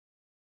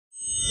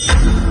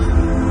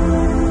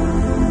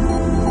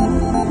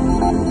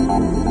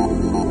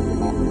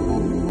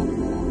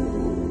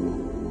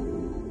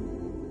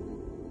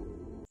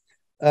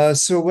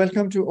So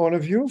welcome to all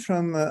of you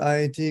from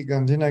IIT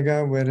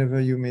Gandhinagar, wherever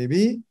you may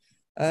be.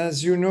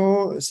 As you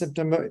know,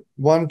 September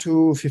 1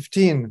 to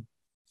 15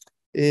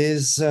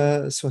 is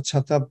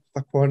Swachhata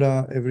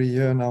Pakwada every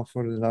year now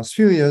for the last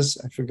few years.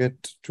 I forget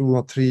 2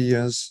 or 3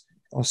 years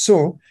or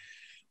so.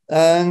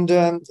 And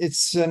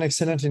it's an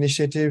excellent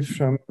initiative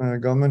from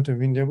Government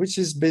of India, which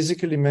is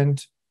basically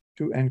meant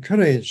to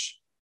encourage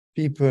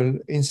people,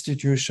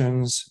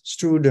 institutions,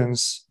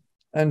 students,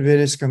 and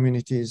various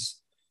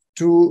communities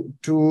to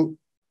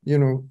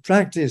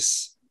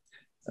practice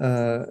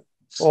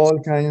all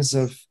kinds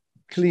of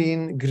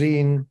clean,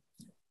 green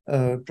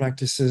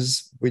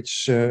practices,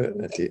 which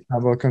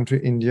our country,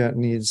 India,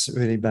 needs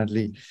very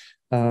badly.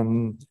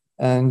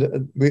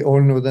 And we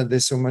all know that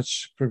there's so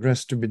much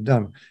progress to be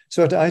done.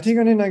 So at IIT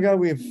Gandhinagar,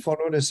 we've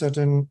followed a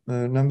certain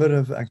number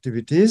of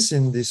activities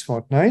in this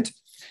fortnight,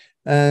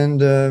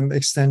 and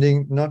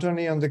extending not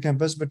only on the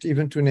campus, but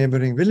even to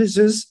neighboring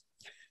villages.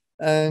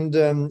 And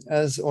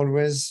as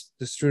always,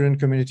 the student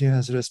community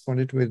has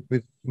responded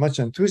with much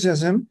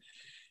enthusiasm.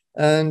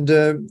 And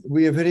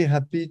we are very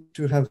happy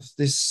to have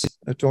this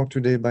talk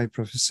today by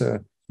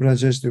Professor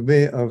Brajesh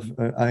Dubey of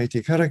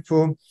IIT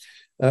Kharagpur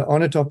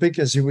on a topic,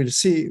 as you will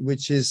see,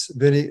 which is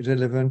very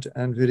relevant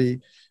and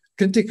very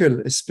critical,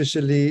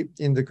 especially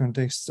in the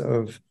context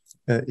of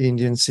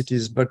Indian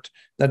cities. But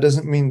that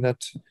doesn't mean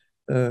that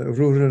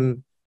rural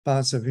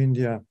parts of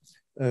India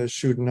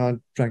should not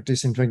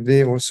practice. In fact,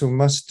 they also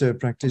must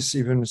practice,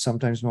 even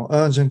sometimes more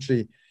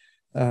urgently,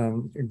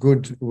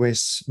 good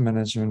waste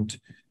management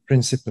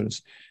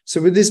principles.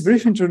 So with this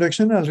brief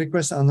introduction, I'll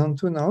request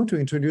Anantu now to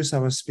introduce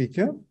our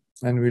speaker,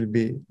 and we'll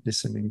be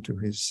listening to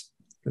his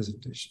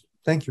presentation.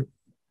 Thank you.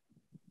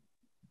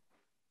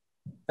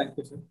 Thank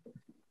you, sir.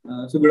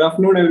 So good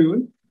afternoon,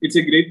 everyone. It's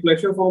a great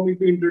pleasure for me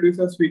to introduce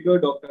our speaker,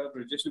 Dr.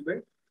 Brajesh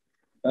Dubey.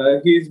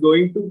 He is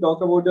going to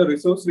talk about the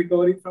resource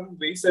recovery from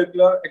waste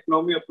circular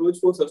economy approach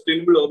for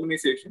sustainable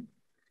urbanization.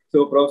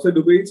 So Professor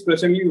Dubey is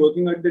presently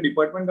working at the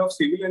Department of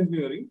Civil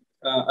Engineering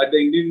at the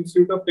Indian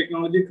Institute of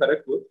Technology,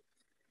 Kharagpur.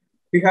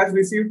 He has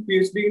received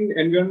PhD in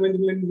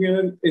Environmental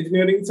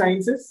Engineering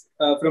Sciences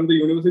from the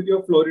University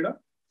of Florida.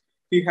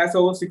 He has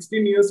over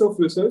 16 years of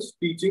research,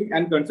 teaching,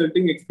 and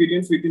consulting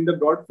experience within the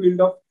broad field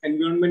of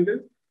environmental,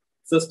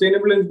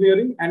 sustainable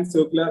engineering, and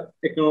circular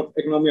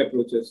economy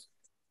approaches.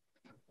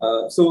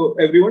 So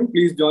everyone,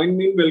 please join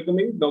me in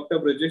welcoming Dr.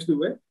 Brajesh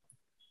Dubey.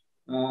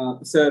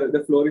 Sir,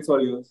 the floor is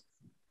all yours.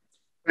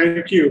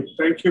 Thank you.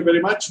 Thank you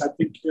very much. I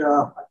think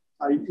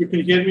you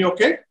can hear me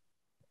okay?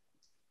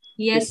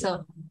 Yes,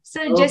 sir.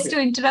 Sir, okay. Just to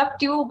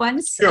interrupt you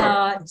once,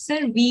 sure.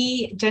 Sir,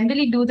 we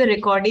generally do the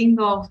recording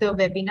of the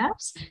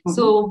webinars. Mm-hmm.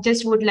 So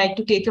just would like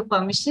to take your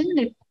permission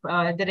if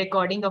the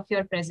recording of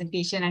your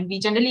presentation, and we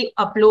generally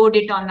upload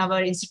it on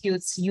our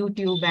institute's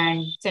YouTube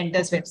and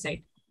center's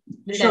website.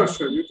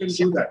 Sure, you can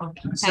do that.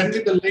 Okay. Send me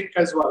the link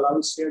as well. I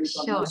will share it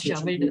on Sure,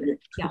 we'll do it.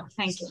 Yeah,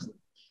 thank you.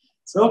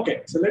 So,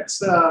 okay, so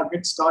let's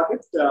get started.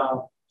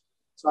 So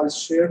I'll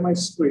share my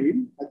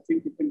screen. I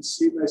think you can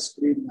see my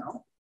screen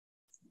now.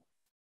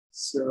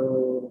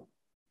 So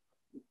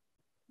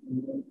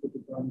I'm going to put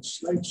it on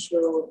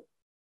slideshow.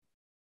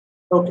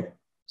 Okay,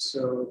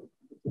 so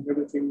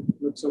everything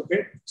looks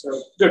okay. So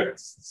good.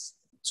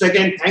 So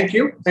again, thank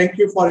you. Thank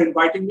you for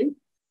inviting me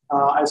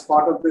as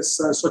part of this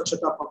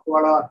Swachhata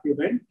Pakwada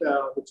event,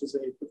 which is a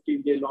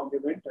 15-day long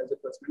event, as it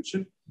was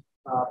mentioned.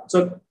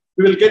 So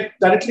we will get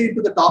directly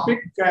into the topic.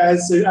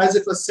 As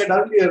it was said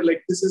earlier,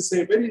 like this is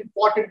a very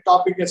important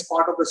topic as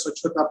part of the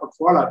Swachhata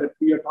Pakwada, that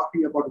we are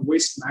talking about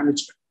waste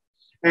management.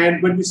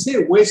 And when we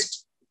say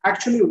waste,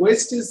 actually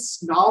waste is,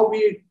 now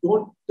we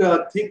don't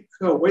think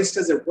waste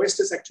as a waste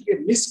is actually a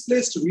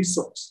misplaced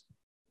resource.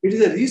 It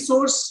is a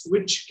resource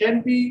which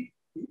we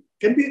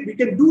can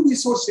do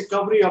resource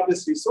recovery of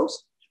this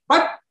resource,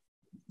 but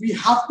we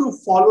have to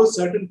follow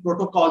certain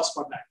protocols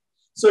for that.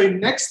 So in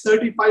next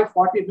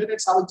 35-40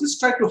 minutes, I will just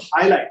try to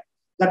highlight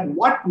that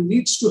what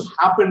needs to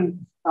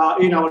happen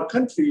in our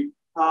country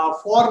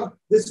for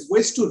this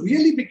waste to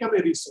really become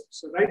a resource.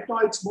 So right now,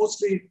 it's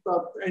mostly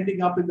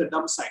ending up in the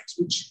dump sites,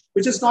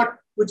 which is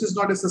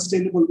not a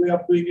sustainable way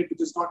of doing it,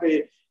 which is not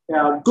a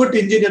good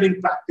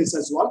engineering practice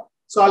as well.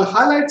 So I'll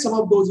highlight some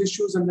of those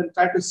issues and then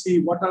try to see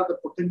what are the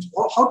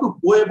potential, how to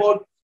go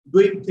about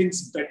doing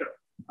things better.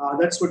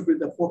 That's what will be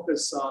the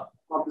focus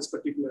of this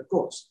particular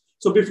course.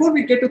 So before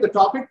we get to the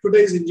topic,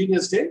 today is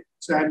Engineers Day.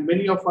 So and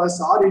many of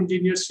us are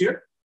engineers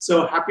here.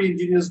 So happy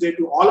Engineers Day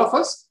to all of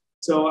us.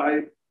 So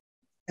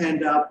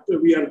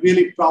we are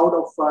really proud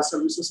of Sir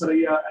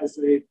Visvesvaraya as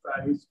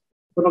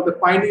one of the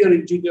pioneer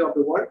engineer of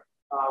the world,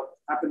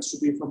 happens to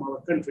be from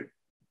our country.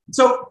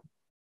 So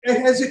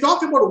as we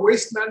talk about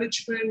waste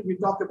management, we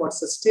talk about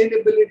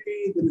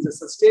sustainability. There is a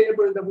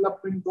sustainable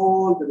development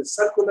goal. There is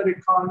circular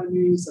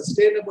economy,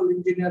 sustainable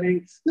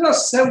engineering. There are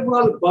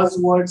several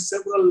buzzwords,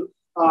 several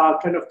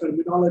kind of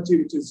terminology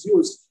which is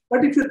used.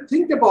 But if you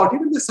think about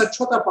even the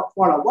Swachhata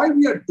Pakwada, why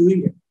we are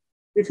doing it,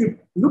 if you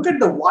look at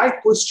the why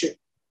question,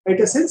 it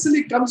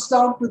essentially comes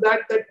down to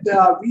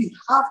that we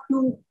have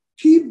to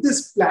keep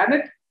this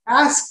planet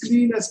as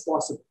clean as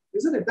possible.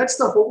 isn't it? That's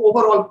the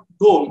overall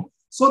goal.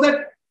 So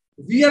that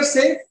we are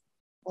safe,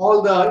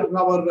 all our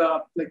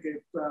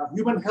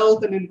human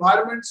health and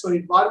environment. So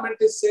environment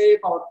is safe,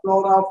 our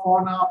flora,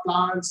 fauna,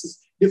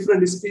 plants,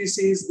 different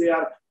species,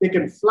 they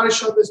can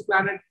flourish on this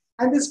planet.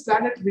 And this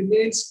planet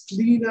remains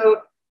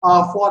cleaner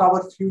for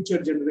our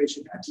future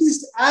generation, at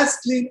least as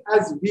clean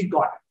as we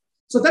got it.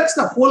 So that's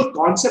the whole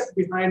concept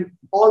behind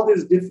all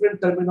these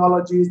different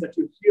terminologies that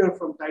you hear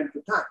from time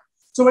to time.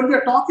 So when we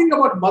are talking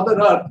about Mother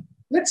Earth,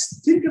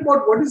 let's think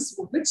about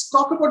let's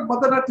talk about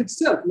Mother Earth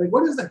itself. Like,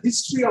 what is the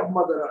history of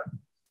Mother Earth?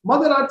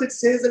 Mother Earth, it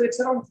says that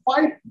it's around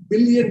 5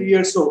 billion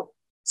years old.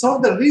 Some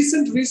of the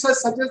recent research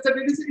suggests that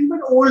it is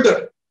even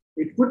older.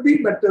 It could be,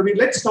 but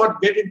let's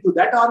not get into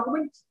that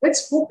argument.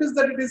 Let's focus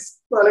that it is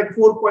like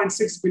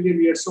 4.6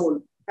 billion years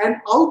old. And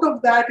out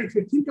of that, if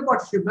you think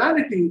about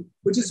humanity,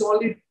 which is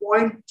only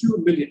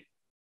 0.2 million.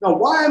 Now,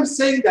 why I'm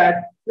saying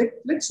that,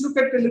 let's look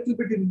at it a little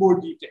bit in more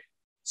detail.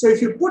 So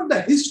if you put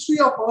the history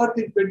of Earth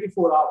in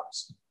 24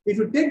 hours, if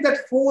you take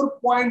that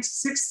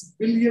 4.6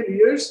 billion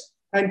years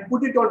and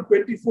put it on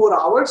 24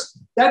 hours,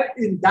 that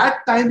in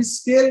that time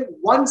scale,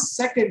 1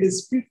 second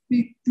is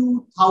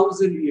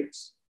 52,000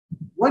 years.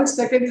 1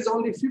 second is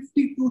only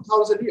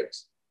 52,000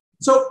 years.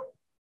 So,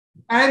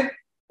 and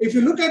if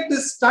you look at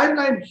this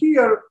timeline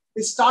here,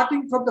 is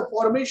starting from the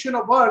formation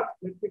of Earth.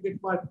 Let me get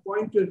my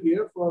pointer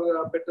here for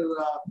a better,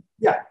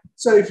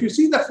 So if you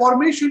see the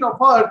formation of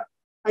Earth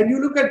and you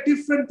look at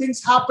different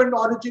things happened,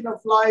 origin of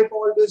life,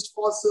 all these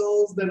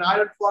fossils, then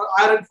iron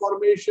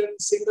formation,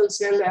 single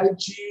cell,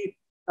 algae,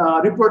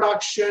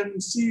 reproduction,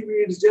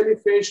 seaweeds,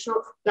 jellyfish,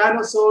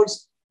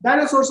 dinosaurs.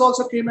 Dinosaurs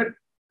also came at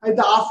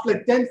the after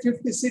like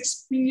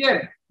 10:56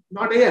 p.m.,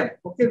 not a.m.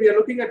 Okay, we are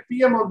looking at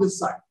p.m. on this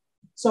side.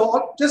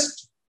 So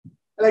just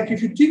like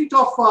if you think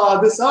of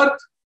this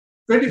Earth,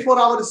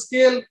 24-hour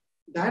scale,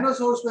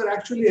 dinosaurs were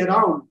actually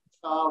around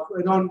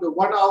 1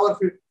 hour,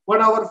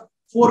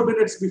 4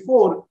 minutes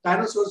before,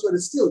 dinosaurs were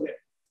still there.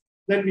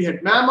 Then we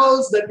had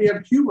mammals, then we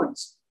have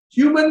humans.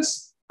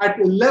 Humans at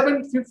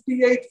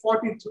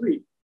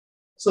 11:58:43.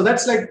 So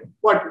that's like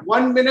what,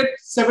 1 minute,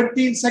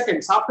 17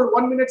 seconds. After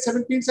 1 minute,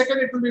 17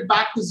 seconds, it will be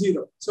back to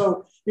zero.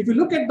 So if you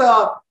look at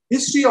the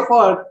history of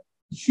Earth,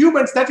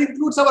 humans, that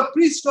includes our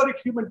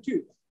prehistoric human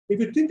too. If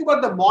you think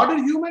about the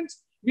modern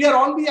humans, we are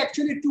only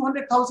actually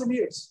 200,000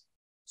 years.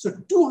 So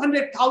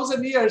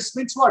 200,000 years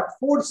means what?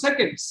 4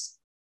 seconds.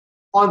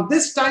 On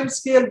this time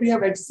scale, we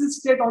have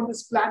existed on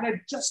this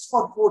planet just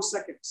for 4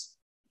 seconds.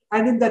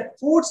 And in that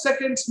 4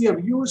 seconds, we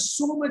have used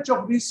so much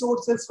of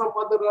resources from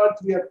Mother Earth.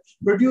 We have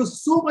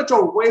produced so much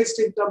of waste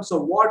in terms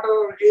of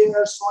water,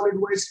 air, solid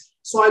waste,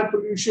 soil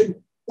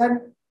pollution.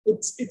 Then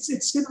it's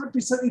cannot be.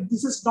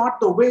 This is not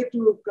the way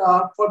to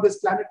for this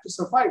planet to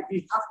survive.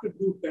 We have to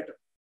do better.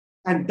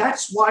 And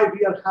that's why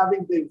we are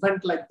having the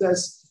event like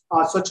this,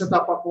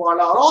 Swachhata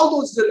Pakhwada, or all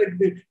those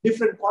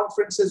different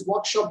conferences,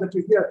 workshops that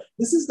we hear.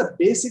 This is the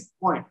basic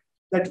point,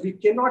 that we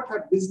cannot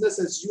have business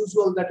as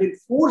usual, that in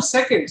 4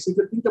 seconds, if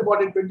you think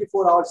about it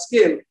 24-hour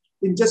scale,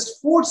 in just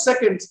 4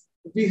 seconds,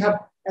 we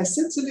have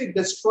essentially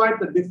destroyed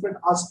the different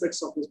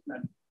aspects of this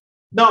planet.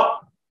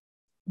 Now,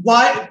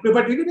 why?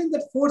 But even in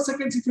that 4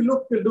 seconds, if you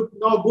look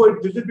now, go a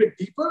little bit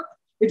deeper,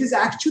 it is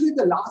actually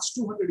the last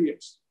 200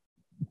 years.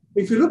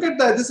 If you look at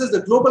this is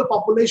the global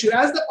population.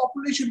 As the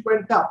population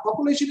went up,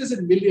 population is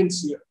in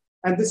millions here,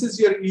 and this is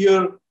your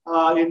year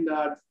in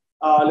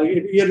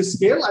year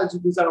scale. As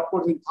these are of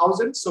course in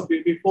thousands. So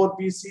before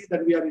BC,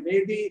 then we are in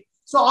AD.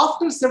 So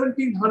after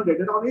 1700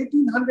 and on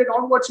 1800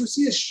 onwards, you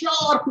see a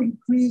sharp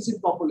increase in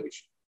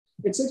population.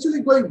 It's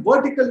actually going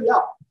vertically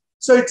up.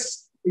 So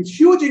it's a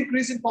huge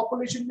increase in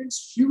population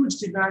means huge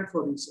demand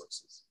for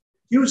resources.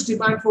 Huge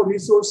demand for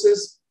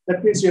resources.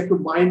 That means we have to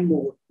mine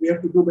more. We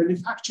have to do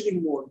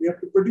manufacturing more. We have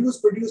to produce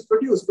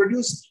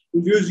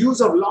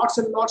use of lots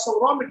and lots of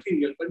raw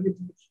material.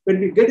 When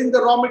we get in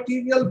the raw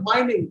material,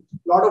 mining,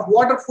 a lot of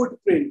water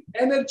footprint,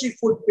 energy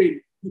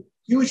footprint,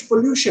 huge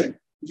pollution,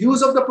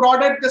 use of the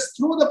product, just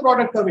throw the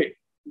product away.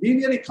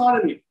 Linear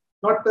economy,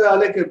 not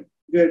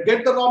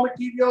get the raw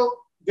material,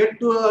 get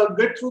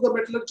through the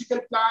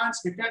metallurgical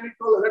plants,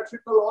 mechanical,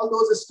 electrical, all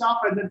those stuff,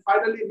 and then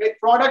finally make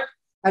product.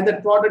 And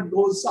that product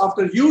goes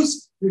after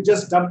use, you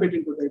just dump it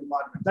into the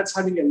environment. That's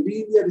having a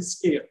linear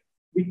scale.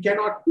 We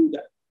cannot do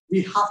that.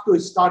 We have to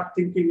start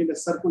thinking in a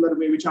circular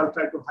way, which I'll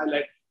try to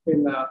highlight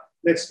in the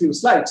next few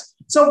slides.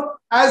 So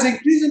as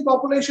increase in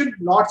population,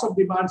 lots of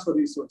demands for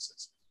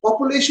resources.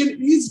 Population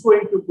is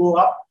going to go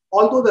up,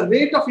 although the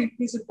rate of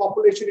increase in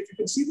population, if you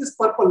can see this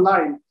purple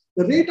line,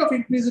 the rate of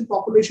increase in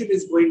population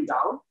is going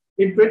down.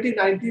 In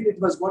 2019, it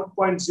was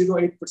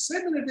 1.08%,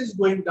 and it is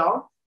going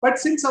down. But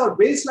since our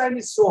baseline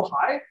is so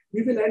high,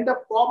 we will end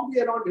up probably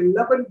around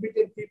 11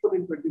 billion people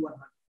in 2100.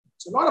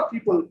 So a lot of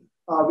people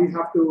we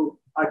have to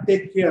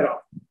take care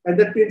of. And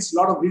that means a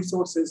lot of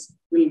resources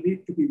will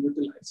need to be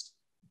utilized.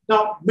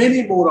 Now,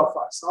 many more of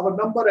us. Our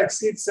number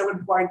exceeds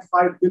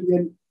 7.5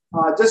 billion.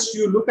 Just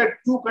you look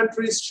at two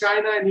countries,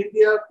 China and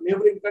India,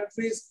 neighboring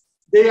countries,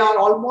 they are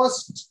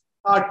almost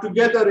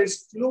together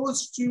is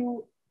close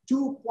to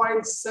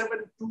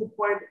 2.7,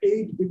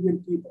 2.8 billion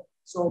people.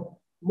 So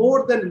more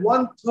than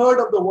 1/3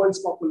 of the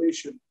world's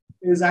population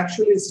is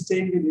actually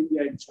staying in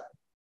India and China.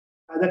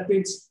 And that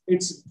means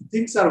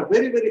things are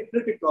very, very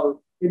critical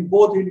in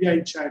both India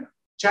and China.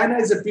 China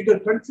is a bigger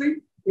country.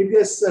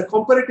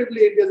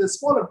 Comparatively, India is a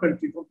smaller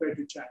country compared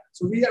to China.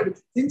 So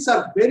things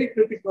are very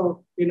critical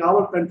in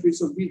our country.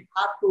 So we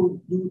have to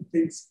do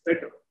things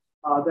better.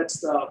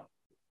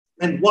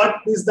 And what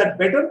is that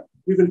better?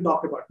 We will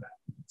talk about that.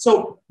 So,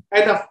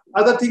 and the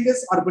other thing is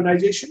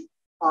urbanization.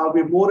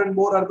 We're more and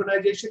more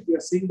urbanization. We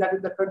are seeing that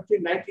in the country,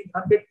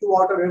 1900, 2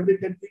 out of every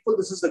 10 people.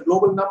 This is the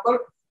global number.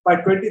 By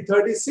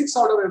 2030, 6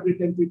 out of every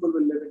 10 people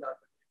will live in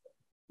urban area.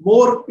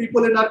 More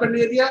people in urban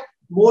area,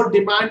 more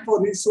demand for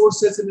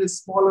resources in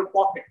smaller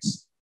pockets.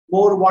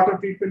 More water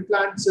treatment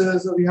plants.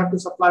 So we have to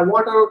supply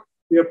water.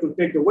 We have to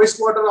take the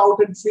wastewater out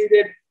and treat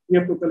it. We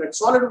have to collect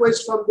solid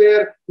waste from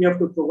there. We have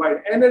to provide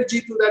energy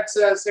to that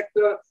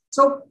sector.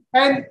 So,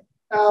 and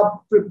a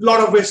lot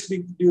of waste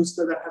being produced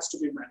that has to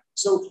be managed.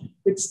 So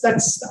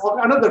that's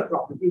another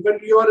problem. When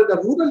you are in the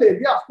rural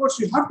area, of course,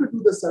 you have to do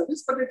the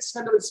service, but it's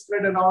kind of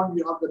spread around.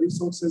 You have the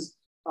resources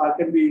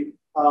can be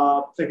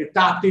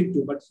tapped into.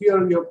 But here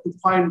you have to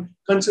find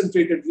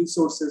concentrated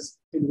resources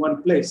in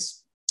one place.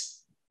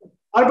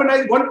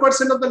 Urbanized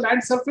 1% of the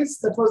land surface,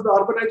 that was the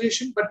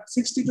urbanization, but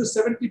 60 to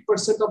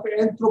 70% of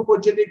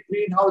anthropogenic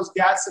greenhouse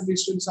gas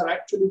emissions are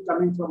actually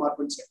coming from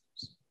urban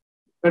sectors.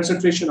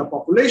 Concentration of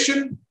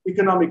population,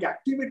 economic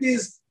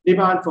activities,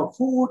 demand for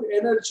food,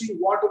 energy,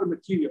 water, and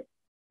material.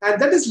 And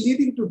that is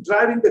leading to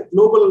driving the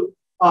global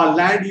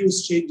land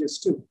use changes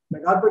too.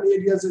 Like urban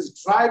areas is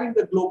driving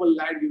the global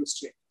land use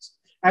changes.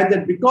 And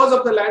then because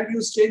of the land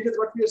use changes,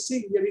 what we are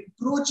seeing, we are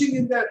encroaching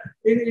in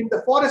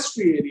the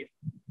forestry area.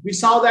 We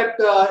saw that,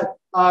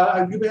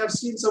 you may have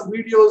seen some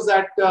videos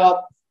that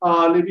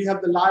we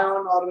have the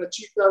lion or a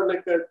cheetah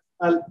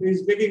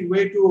is making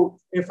way to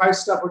a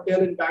 5-star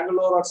hotel in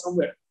Bangalore or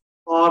somewhere.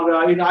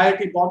 Or in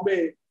IIT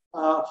Bombay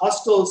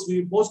hostels,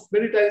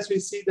 many times we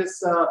see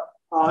this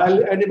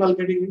animal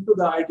getting into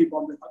the IIT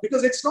Bombay.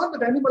 Because it's not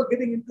that animal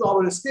getting into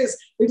our space,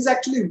 it is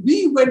actually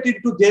we went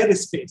into their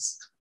space.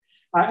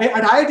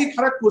 At IIT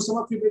Kharagpur, some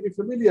of you may be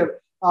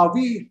familiar, I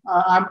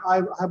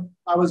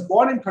was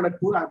born in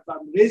Kharagpur.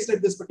 I'm raised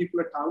at this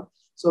particular town.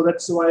 So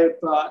that's why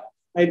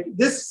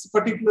this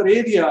particular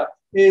area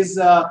is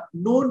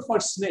known for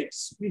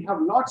snakes. We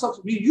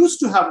used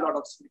to have a lot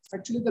of snakes.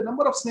 Actually, the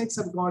number of snakes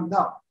have gone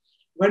down.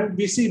 When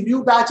we see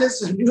new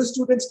batches, new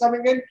students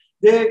coming in,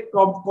 they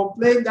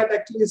complain that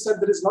actually, sir,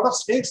 there is a lot of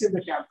snakes in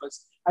the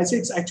campus. I say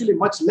it's actually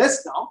much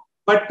less now,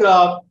 but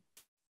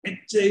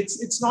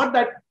it's not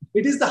that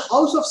it is the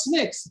house of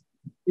snakes.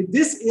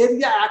 This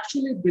area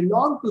actually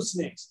belonged to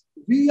snakes.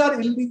 We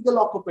are illegal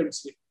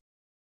occupants here.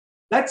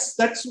 We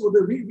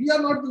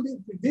are not,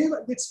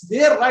 it's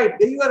their right.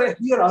 They were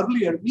here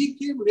earlier. We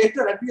came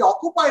later and we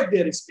occupied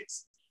their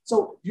space.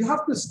 So you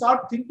have to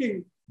start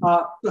thinking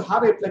to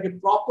have a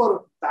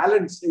proper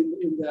balance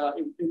in the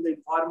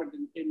environment,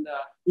 in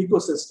the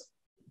ecosystem.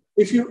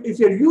 If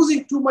you're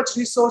using too much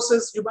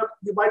resources, you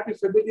might be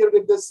familiar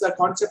with this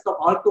concept of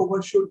Earth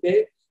Overshoot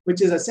Day,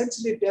 which is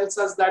essentially tells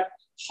us that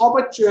how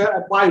much,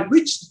 by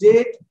which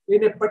date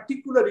in a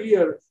particular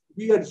year,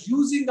 we are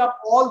using up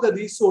all the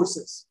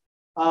resources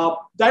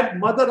that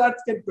Mother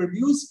Earth can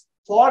produce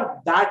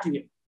for that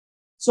year.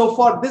 So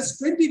for this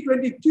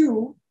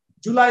 2022,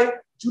 July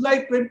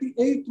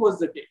 28th was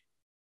the day.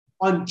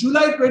 On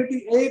July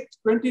 28th,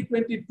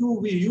 2022,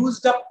 we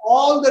used up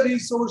all the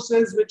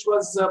resources which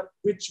will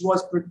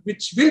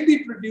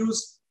be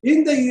produced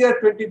in the year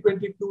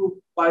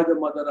 2022 by the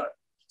Mother Earth.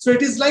 So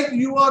it is like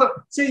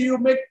you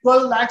make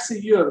 12 lakhs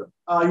a year,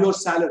 your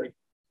salary,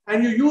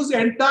 and you use the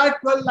entire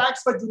 12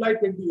 lakhs by July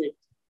 28th.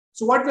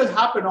 So what will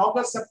happen?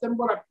 August,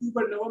 September,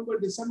 October, November,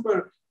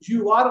 December,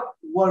 you are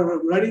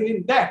running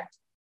in debt.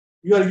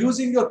 You are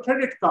using your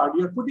credit card.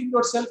 You're putting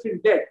yourself in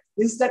debt.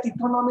 Is that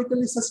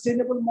economically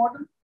sustainable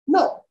model?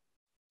 No.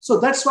 So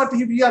that's what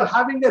we are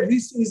having.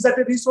 Is that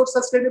a resource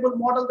sustainable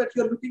model that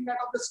you're looking at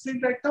on the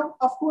screen right now?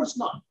 Of course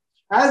not.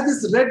 As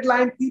this red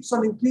line keeps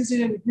on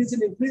increasing and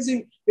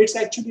increasing, it's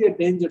actually a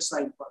danger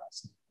sign for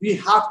us. We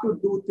have to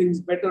do things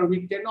better.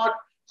 We cannot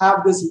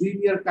have this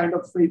linear kind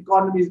of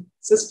economy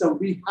system.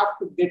 We have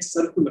to get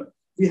circular.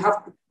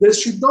 There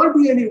should not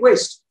be any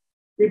waste.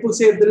 People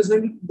say if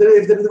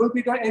there will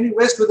be any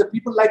waste, whether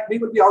people like me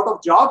will be out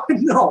of job.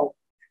 No,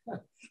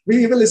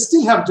 we will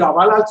still have job.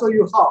 I'll show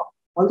you how.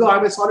 Although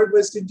I'm a solid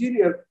waste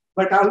engineer,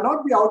 but I'll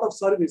not be out of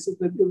service if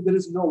there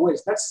is no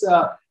waste.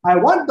 I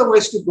want the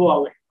waste to go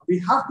away. We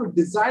have to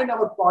design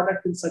our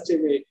product in such a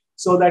way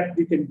so that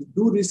we can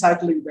do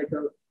recycling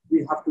better.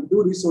 We have to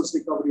do resource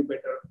recovery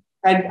better.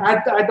 And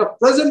at the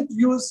present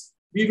use,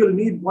 we will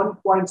need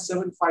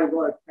 1.75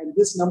 Earth, and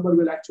this number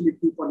will actually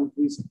keep on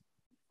increasing.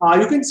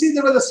 You can see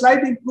there was a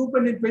slight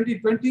improvement in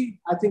 2020.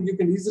 I think you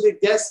can easily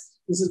guess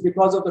this is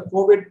because of the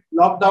COVID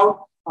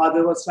lockdown.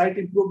 There was slight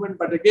improvement,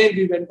 but again,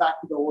 we went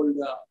back to the old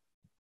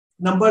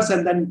numbers.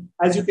 And then,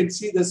 as you can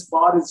see, this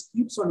bar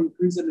keeps on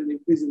increasing and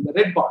increasing, the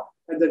red bar,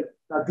 and the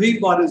green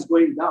bar is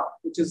going down,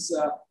 which is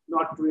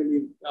not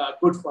really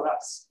good for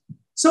us.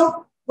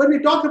 So when we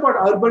talk about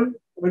urban,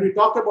 when we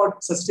talk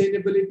about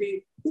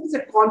sustainability, there is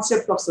a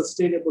concept of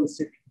sustainable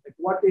city.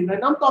 Like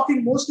and I'm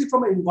talking mostly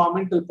from an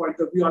environmental point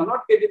of view. I'll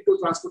not get into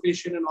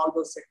transportation and all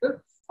those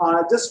sectors.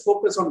 Just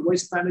focus on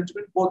waste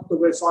management, both the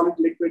way solid,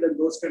 liquid, and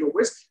those kind of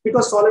waste,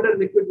 because solid and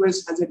liquid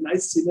waste has a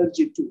nice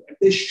synergy too, and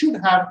they should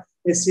have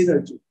a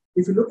synergy.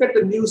 If you look at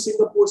the new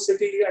Singapore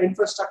city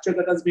infrastructure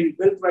that has been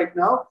built right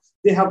now,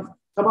 they have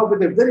come up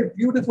with a very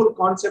beautiful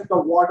concept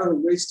of water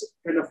waste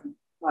kind of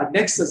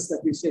nexus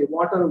that we say,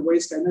 water,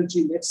 waste,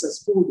 energy,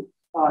 nexus, food,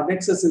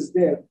 nexus is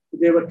there.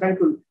 They were trying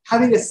to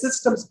having a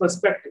systems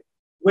perspective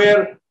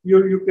where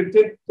you can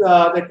take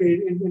like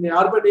in an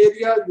urban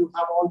area, you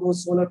have all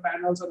those solar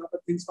panels and other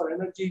things for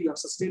energy, you have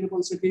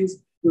sustainable cities,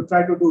 you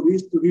try to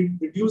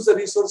reduce the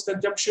resource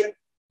consumption,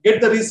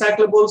 get the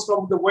recyclables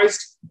from the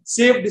waste,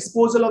 save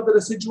disposal of the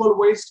residual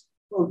waste,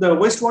 the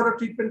wastewater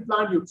treatment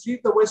plant, you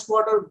treat the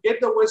wastewater, get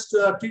the waste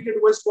treated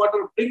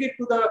wastewater, bring it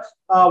to the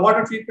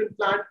water treatment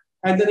plant,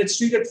 and then it's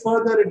treated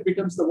further, it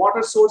becomes the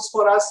water source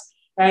for us.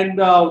 And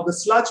the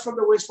sludge from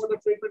the wastewater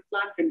treatment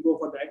plant can go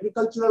for the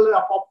agricultural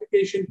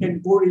application, can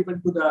go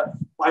even to the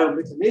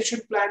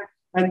biomethanation plant.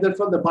 And then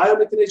from the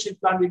biomethanation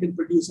plant, we can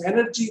produce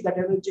energy. That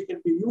energy can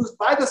be used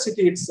by the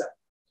city itself.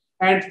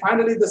 And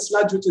finally, the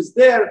sludge which is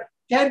there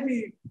can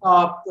be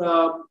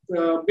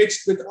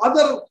mixed with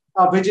other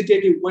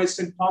vegetative waste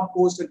and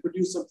compost and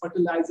produce some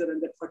fertilizer.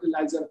 And that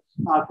fertilizer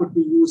could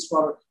be used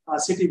for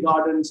city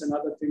gardens and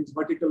other things,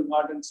 vertical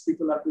gardens.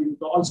 People are doing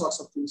all sorts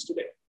of things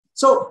today.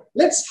 So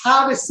let's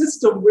have a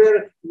system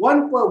where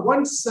one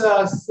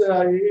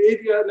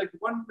area, like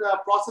one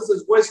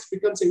process's waste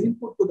becomes an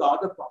input to the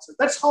other process.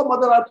 That's how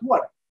Mother Earth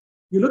works.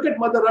 You look at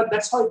Mother Earth,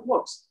 that's how it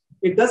works.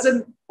 It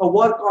doesn't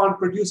work on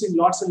producing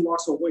lots and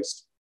lots of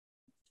waste.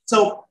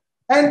 So,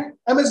 and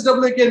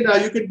MSW, again,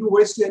 you can do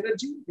waste to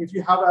energy if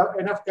you have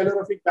enough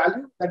calorific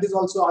value. That is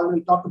also, I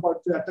will talk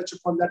about, touch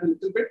upon that a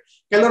little bit.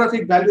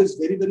 Calorific value is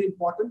very, very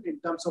important in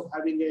terms of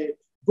having a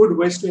good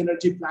waste to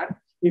energy plant.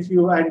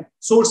 And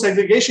source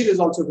segregation is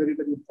also very,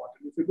 very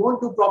important. If you don't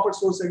do proper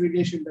source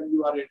segregation, then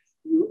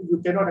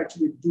you cannot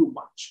actually do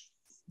much.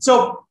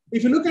 So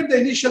if you look at the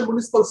initial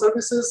municipal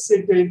services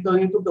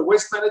into the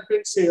waste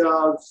management, say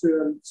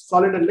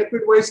solid and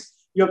liquid waste,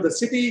 you have the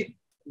city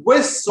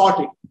waste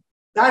sorting.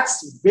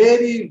 That's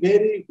very,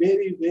 very,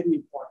 very, very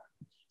important.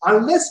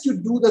 Unless you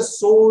do the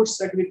source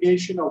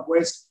segregation of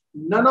waste,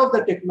 none of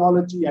the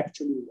technology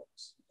actually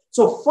works.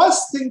 So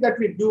first thing that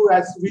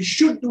we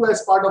should do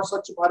as part of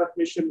Swachh Bharat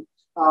mission,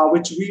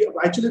 which we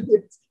actually,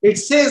 it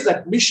says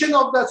that mission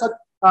of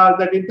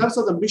that in terms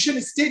of the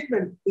mission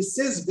statement, it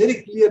says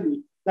very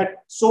clearly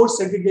that source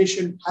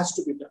segregation has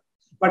to be done.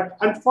 But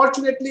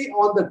unfortunately,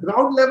 on the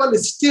ground level,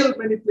 still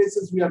many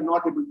places we are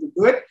not able to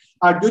do it.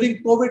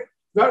 During COVID,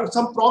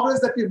 some progress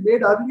that we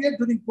made earlier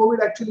during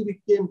COVID, actually we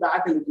came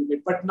back a little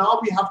bit. But now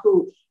we have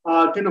to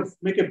kind of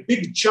make a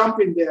big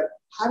jump in there,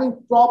 having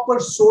proper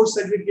source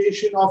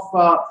segregation of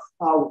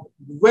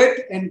wet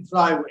and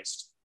dry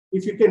waste.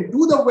 If you can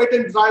do the wet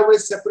and dry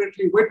waste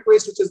separately, wet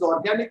waste, which is the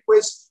organic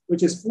waste,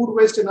 which is food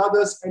waste and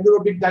others,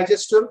 anaerobic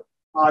digester,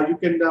 you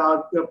can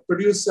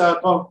produce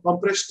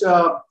compressed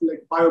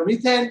like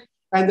biomethane,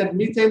 and that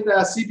methane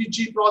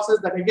CBG process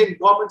that again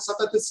government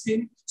Satat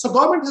scheme. So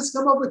government has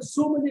come up with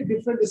so many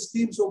different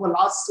schemes over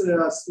last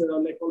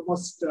like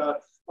almost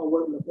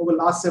over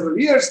last several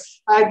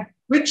years, and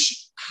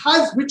which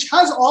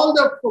has all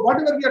the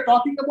whatever we are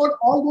talking about,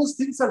 all those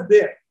things are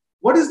there.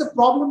 What is the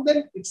problem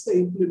then? It's the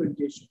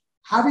implementation.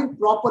 Having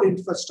proper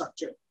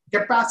infrastructure,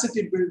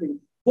 capacity building,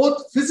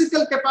 both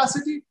physical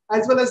capacity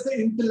as well as the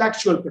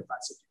intellectual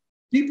capacity.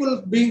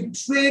 People being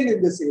trained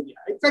in this area.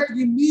 In fact,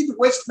 we need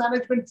waste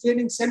management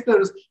training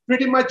centers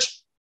pretty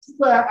much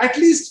at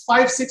least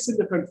 5-6 in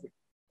the country,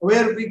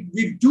 where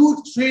we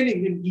do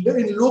training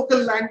in local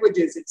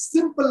languages, in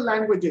simple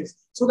languages,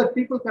 so that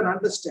people can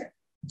understand.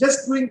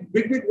 Just doing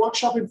big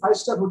workshop in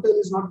 5-star hotel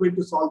is not going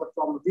to solve the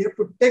problem. We have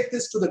to take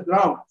this to the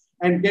ground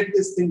and get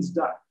these things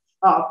done.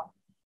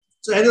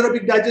 So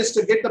anaerobic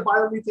digester, get the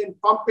biomethane,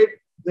 pump it,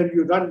 then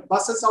you run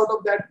buses out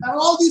of that. And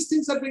all these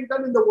things are being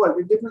done in the world,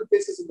 in different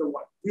places in the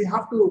world. We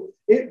have to,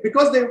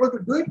 because they're able to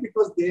do it,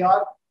 because they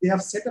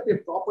have set up a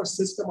proper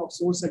system of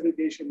source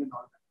segregation and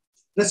all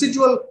that.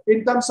 Residual,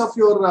 in terms of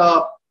your,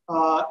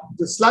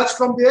 the sludge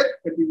from there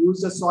can be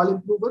used as soil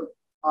improver.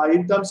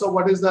 In terms of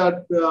what is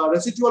the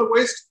residual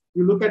waste,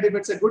 you look at if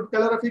it's a good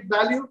calorific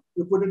value,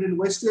 you put it in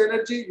waste to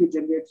energy, you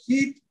generate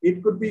heat,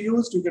 it could be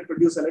used, you can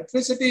produce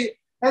electricity,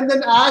 and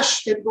then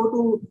ash can go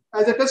to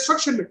as a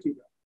construction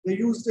material. They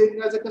use it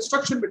as a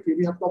construction material.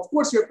 We have to, of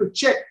course, you have to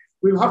check.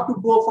 We have to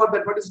go for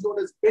that, what is known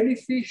as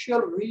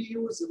beneficial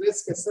reuse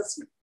risk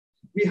assessment.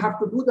 We have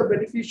to do the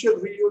beneficial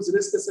reuse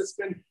risk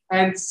assessment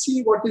and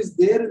see what is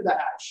there in the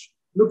ash.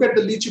 Look at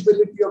the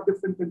leachability of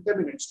different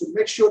contaminants to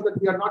make sure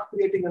that we are not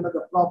creating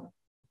another problem.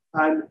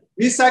 And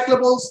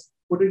recyclables,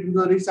 put it in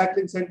the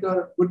recycling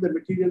center, put the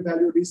material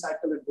value,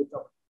 recycle and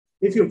recover.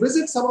 If you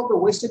visit some of the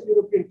Western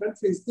European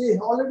countries, they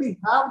already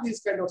have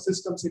these kind of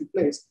systems in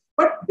place,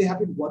 but they have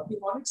been working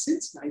on it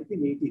since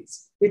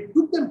 1980s. It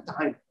took them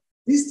time.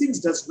 These things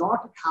does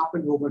not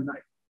happen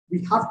overnight. We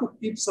have to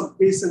keep some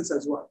patience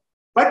as well.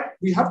 But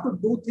we have to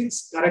do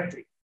things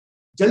correctly.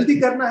 Jaldi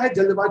karna hai,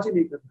 jaldbazi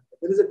nahi karna hai.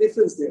 There is a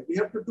difference there. We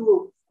have to do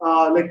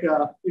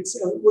it's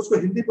usko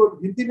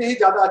Hindi mein hi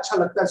zyada acha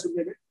lagta hai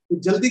sunne mein.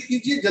 Jaldi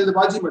kijiye,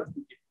 jaldbazi mat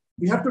kijiye.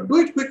 We have to do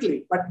it quickly,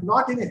 but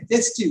not in a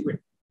hasty way,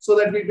 so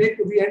that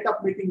we end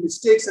up making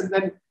mistakes and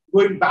then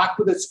going back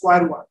to the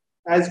square one.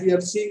 As we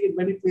are seeing in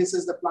many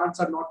places, the plants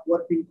are not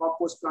working,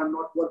 compost plant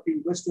not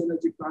working, waste to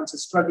energy plants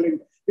are struggling,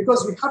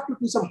 because we have to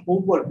do some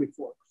homework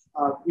before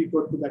we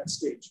go to that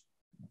stage.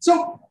 So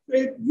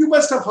you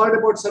must have heard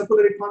about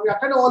circular economy. I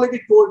kind of already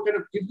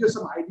give you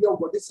some idea of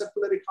what is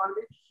circular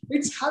economy.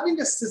 It's having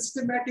a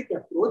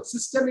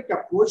systemic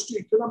approach to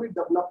economic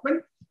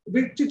development,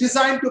 which is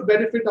designed to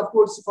benefit, of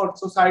course, for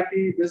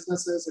society,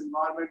 businesses,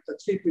 environment, the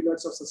three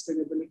pillars of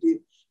sustainability.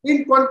 In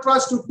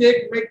contrast to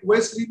make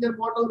waste linear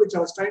model, which I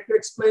was trying to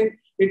explain,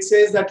 it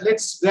says that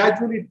let's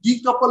gradually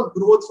decouple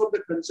growth from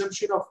the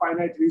consumption of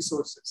finite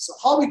resources. So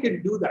how we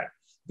can do that?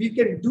 We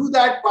can do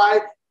that by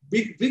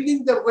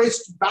bringing the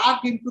waste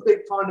back into the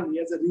economy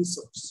as a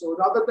resource. So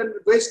rather than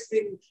waste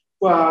being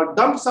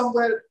dumped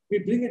somewhere, we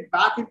bring it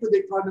back into the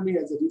economy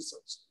as a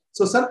resource.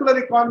 So circular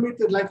economy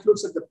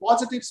looks at the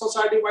positive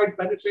society-wide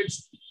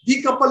benefits,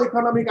 decouple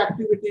economic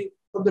activity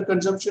from the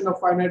consumption of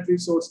finite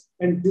resource,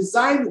 and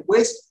design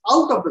waste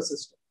out of the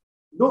system.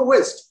 No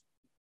waste.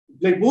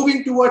 Like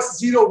moving towards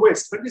zero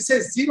waste. When we say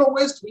zero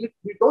waste, we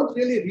don't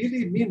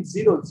really mean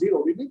zero.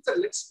 We mean that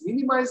let's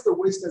minimize the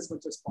waste as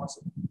much as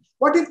possible.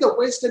 What if the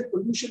waste and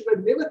pollution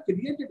were never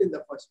created in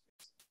the first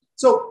place?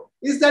 So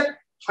is that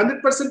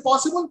 100%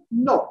 possible?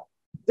 No.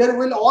 There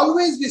will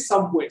always be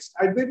some waste.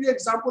 I gave you an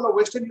example of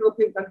Western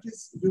European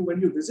countries.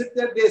 When you visit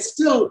there, they're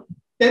still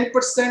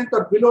 10%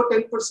 or below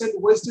 10%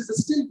 waste is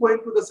still going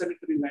to the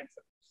sanitary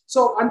landfill.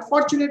 So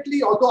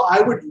unfortunately, although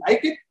I would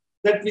like it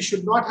that we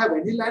should not have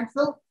any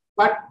landfill,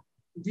 but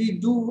we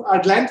do a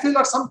landfill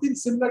or something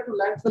similar to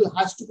landfill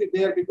has to be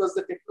there, because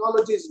the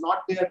technology is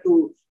not there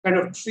to kind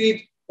of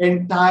treat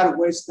entire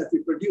waste that we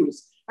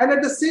produce. And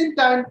at the same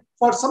time,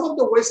 for some of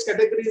the waste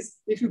categories,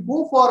 if you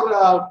go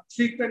for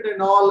treatment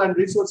and all and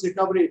resource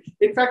recovery,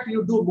 in fact,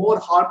 you do more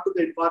harm to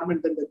the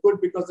environment than the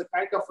good, because the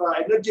kind of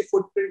energy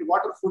footprint,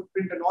 water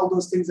footprint, and all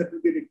those things that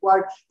will be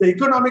required, the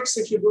economics,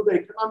 if you do the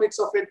economics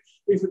of it,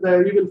 you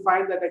will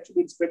find that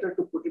actually it's better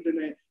to put it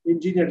in an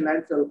engineered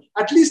landfill,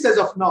 at least as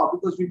of now,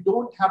 because we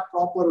don't have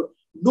proper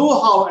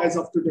know-how as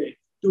of today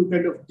to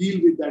kind of deal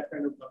with that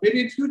kind of.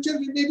 Maybe in future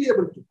we may be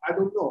able to, I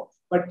don't know,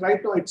 but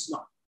right now it's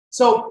not.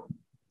 So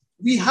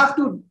we have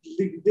to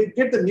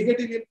get the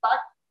negative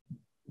impact,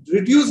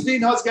 reduce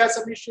greenhouse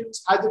gas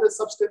emissions, hazardous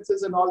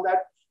substances and all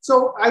that.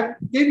 So I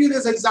gave you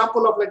this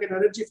example of like an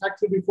energy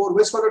factory before,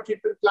 wastewater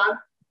treatment plant.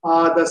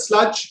 The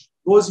sludge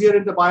goes here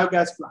in the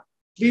biogas plant.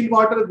 Clean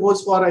water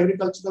goes for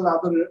agricultural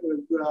other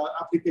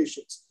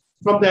applications.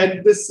 From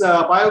this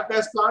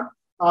biogas plant,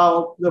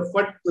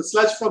 the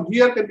sludge from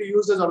here can be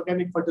used as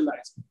organic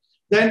fertilizer.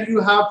 Then you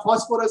have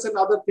phosphorus and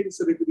other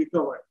things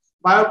recovered.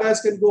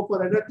 Biogas can go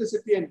for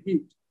electricity and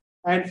heat.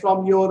 And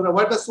from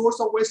where the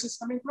source of waste is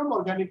coming from,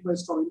 organic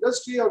waste from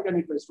industry,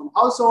 organic waste from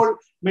household,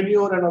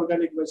 manure, and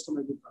organic waste from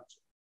agriculture.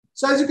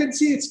 So as you can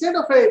see, it's kind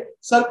of a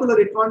circular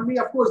economy.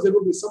 Of course, there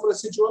will be some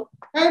residual.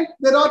 And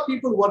there are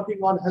people working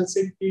on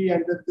Helsinki,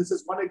 and this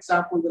is one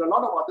example. There are a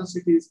lot of other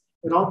cities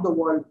around the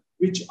world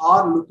which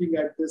are looking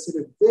at this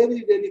in a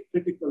very, very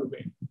critical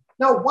way.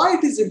 Now, why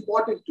it is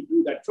important to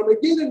do that? From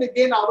again and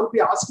again, I will be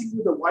asking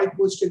you the why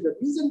question, the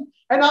reason,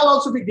 and I'll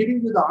also be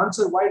giving you the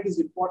answer why it is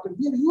important.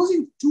 We are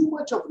using too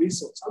much of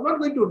resource. I'm not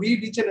going to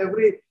read each and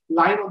every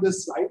line on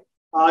this slide.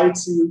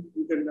 You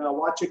can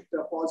watch it,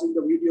 pausing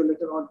the video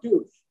later on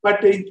too.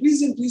 But the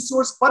increase in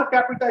resource per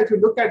capita, if you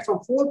look at from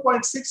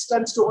 4.6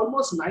 tons to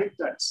almost 9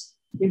 tons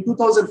in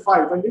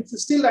 2005, and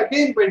it's still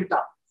again went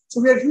up.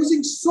 So we are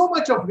using so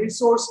much of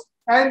resource,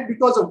 and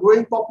because of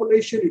growing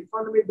population,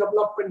 economic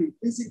development,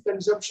 increasing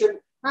consumption,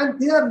 and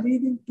they are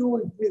leading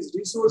to increased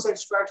resource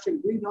extraction,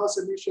 greenhouse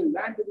emission,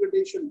 land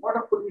degradation,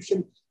 water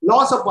pollution,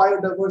 loss of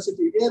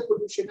biodiversity, air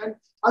pollution, and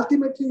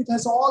ultimately it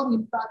has all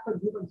impact on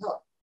human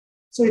health.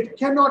 So we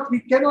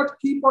cannot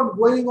keep on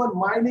going on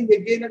mining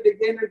again and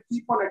again and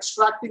keep on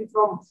extracting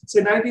from,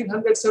 say,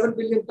 1900, 7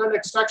 billion ton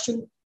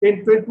extraction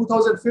in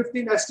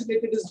 2015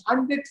 estimated is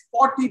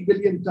 140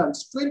 billion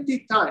tons,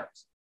 20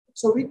 times.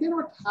 So we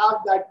cannot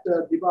have that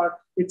demand.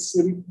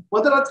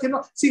 Mother Earth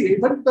cannot, see,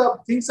 even the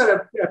things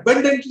are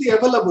abundantly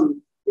available,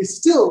 it's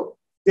still,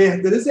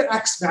 there is an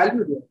X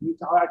value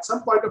there. At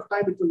some point of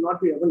time, it will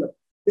not be available.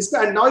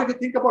 And now if you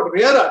think about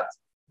rare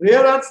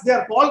earths, they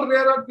are called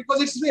rare earth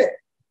because it's rare.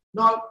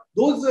 Now,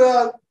 those,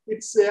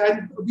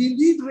 and we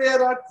need rare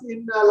earth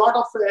in a lot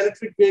of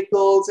electric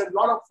vehicles and a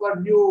lot of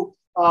new,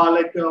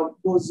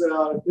 those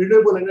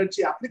renewable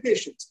energy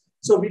applications.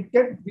 So we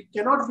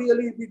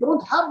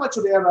don't have much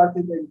rare earth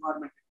in the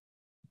environment.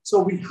 So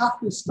we have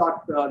to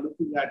start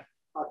looking at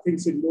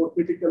things in more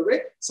critical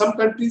way. Some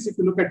countries, if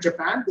you look at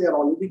Japan, they are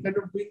already kind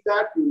of doing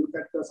that. You look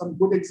at some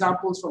good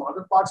examples from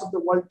other parts of the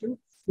world too.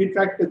 In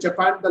fact,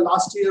 Japan, the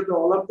last year, the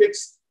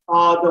Olympics,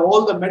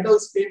 All the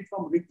metals came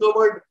from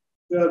recovered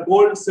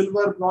gold,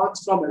 silver,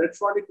 bronze from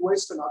electronic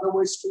waste and other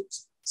waste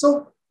streams.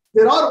 So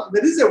there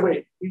is a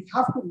way. We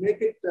have to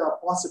make it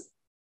possible.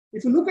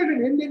 If you look at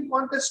an Indian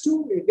context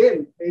too,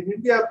 again, in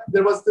India,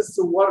 there was this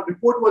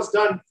report was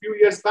done a few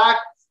years back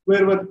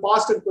where with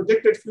past and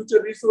projected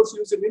future resource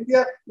use in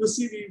India, you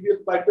see we will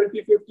by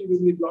 2050, we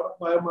need a lot of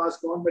biomass,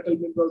 non-metal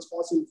minerals,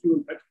 fossil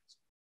fuel metals.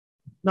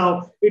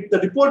 Now, the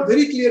report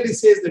very clearly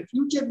says that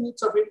future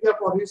needs of India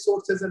for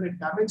resources and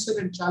dimension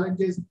and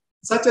challenges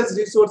such as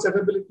resource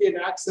availability and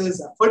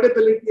access,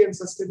 affordability and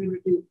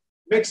sustainability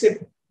makes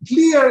it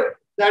clear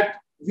that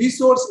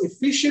resource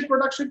efficient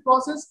production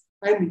process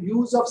and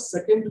use of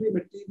secondary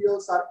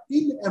materials are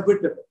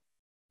inevitable.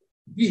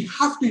 We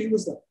have to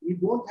use them. We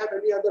don't have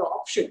any other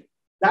option.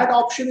 That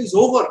option is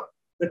over.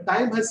 The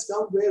time has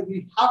come where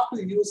we have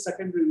to use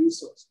secondary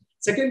resource.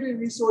 Secondary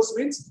resource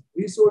means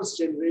resource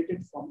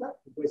generated from the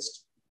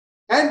waste.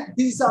 And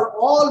these are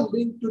all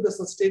linked to the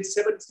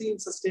 17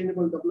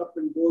 sustainable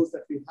development goals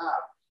that we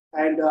have.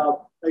 And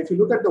if you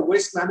look at the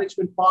waste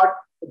management part,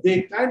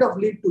 they kind of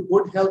lead to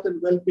good health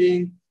and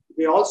well-being.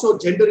 They also,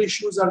 gender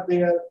issues are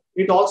there.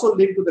 It also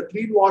linked to the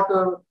clean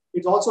water.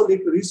 It also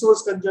linked to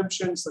resource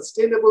consumption,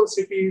 sustainable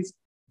cities.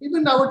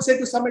 Even I would say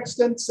to some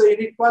extent,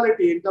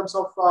 inequality in terms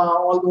of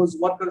all those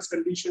workers'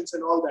 conditions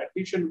and all that,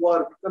 decent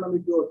work,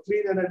 economic growth,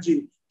 clean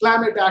energy,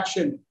 climate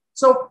action.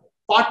 So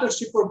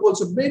partnership for goals.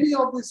 So many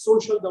of these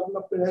social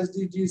development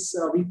SDGs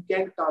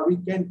we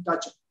can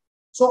touch.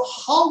 So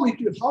how we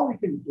can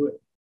do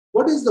it?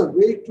 What is the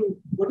way to,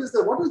 what is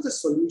the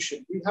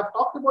solution? We have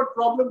talked about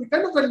problem. We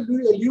kind of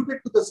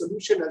alluded to the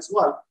solution as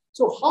well.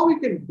 So how we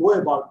can go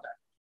about that?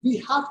 We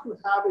have to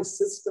have a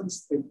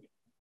systems thinking.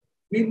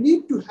 We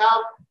need to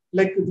have,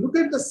 like, look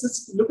at the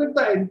system, look at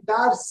the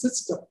entire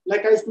system.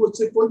 Like I told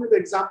you the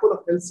example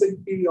of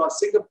Helsinki or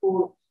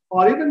Singapore,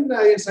 or even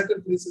in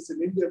certain places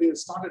in India, we have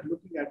started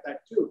looking at that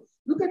too.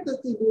 Look at the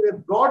thing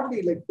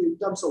broadly, like in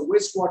terms of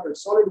wastewater,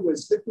 solid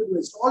waste, liquid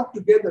waste, all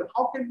together.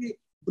 How can we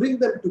bring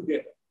them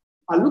together?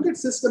 Look at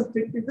system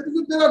thinking.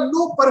 There are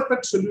no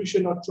perfect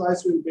solution or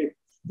choice we'll make.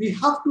 We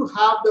have to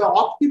have the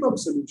optimum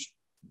solution.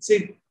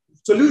 See,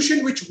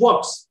 solution which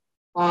works.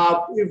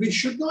 We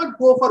should not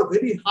go for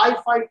very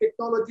hi-fi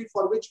technology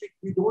for which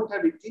we don't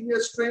have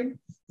engineers trained,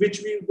 which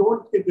we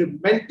don't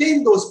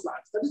maintain those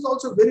plants. That is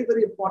also very,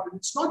 very important.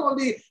 It's not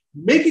only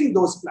making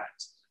those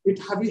plants.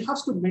 We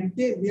have to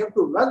maintain, we have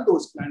to run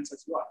those plants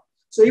as well.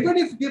 So even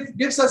if it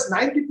gives us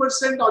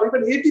 90% or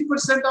even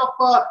 80%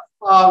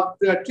 of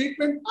the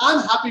treatment,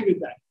 I'm happy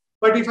with that.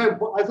 But if I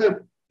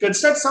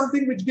construct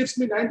something which gives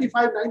me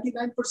 95,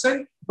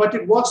 99%, but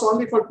it works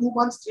only for 2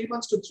 months, 3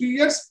 months to 3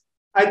 years,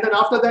 and then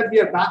after that, we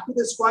are back to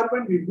the square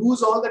one, we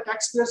lose all the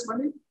taxpayers'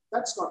 money,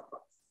 that's not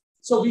right.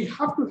 So we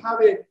have to have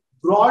a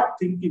broad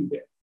thinking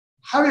there.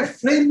 Have a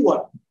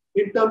framework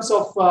in terms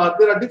of,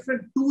 there are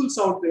different tools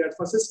out there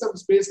for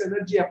systems-based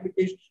energy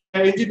application,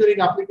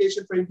 engineering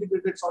application for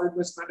integrated solid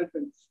waste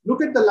management.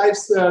 Look at the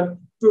lives, to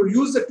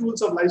use the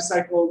tools of life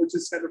cycle, which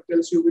is kind of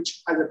tells you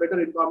which has a better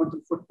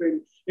environmental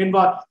footprint,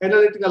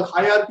 analytical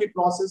hierarchy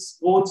process,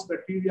 goals,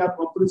 criteria,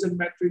 comparison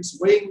metrics,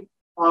 weighing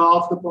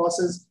of the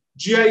process.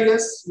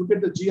 GIS, look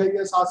at the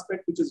GIS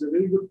aspect, which is a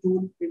very good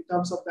tool in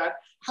terms of that.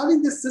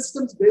 Having this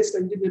systems-based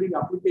engineering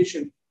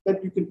application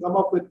that you can come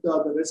up with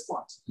the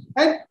response.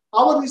 And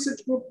our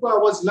research group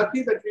was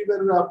lucky that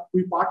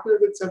we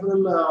partnered with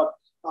several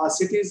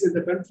cities in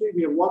the country.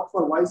 We have worked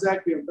for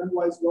Vizag, we have done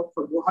work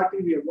for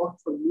Guwahati, we have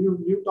worked for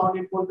Newtown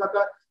in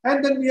Kolkata,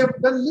 and then we have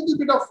done a little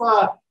bit of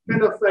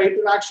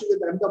interaction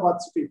with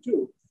Ahmedabad city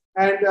too.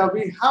 And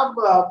we have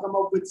come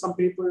up with some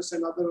papers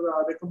and other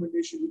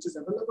recommendations, which is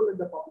available in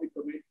the public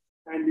domain.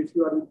 And if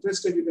you are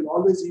interested, you can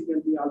always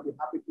email me. I'll be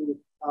happy to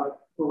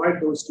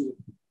provide those to you.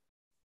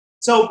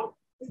 So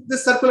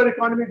this circular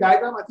economy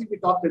diagram, I think we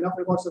talked enough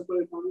about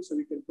circular economy, so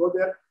we can go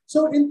there.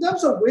 So in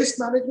terms of waste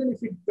management,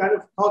 if we kind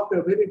of talk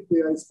very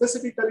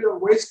specifically on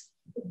waste,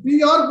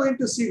 we are going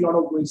to see a lot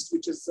of waste,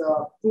 which is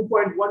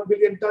 2.1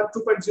 billion tons,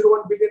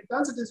 2.01 billion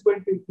tons. It is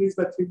going to increase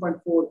by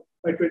 3.4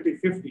 by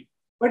 2050.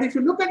 But if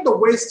you look at the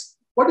waste,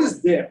 what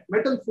is there?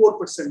 Metal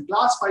 4%,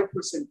 glass 5%,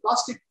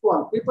 plastic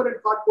 12%, paper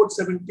and cardboard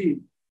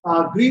 17%,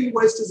 green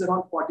waste is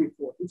around 44%.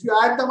 If you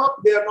add them up,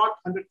 they are not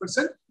 100%,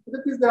 but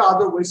that means there are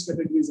other waste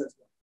categories as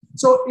well.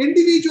 So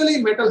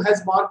individually, metal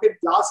has market,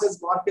 glass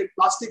has market,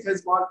 plastic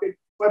has market,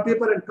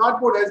 paper and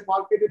cardboard has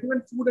market, and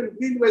even food and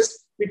green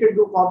waste, we can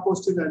do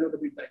composting and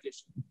anaerobic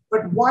digestion.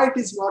 But why it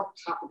is not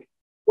happening?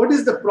 What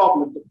is the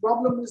problem? The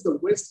problem is the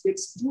waste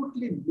gets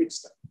totally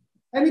mixed up.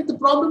 And the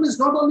problem is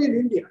not only in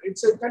India,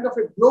 it's a kind of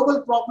a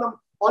global problem.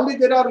 Only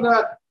there are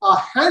a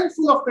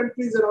handful of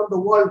countries around the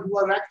world who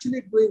are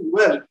actually doing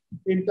well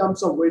in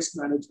terms of waste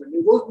management.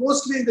 It was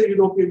mostly in the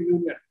European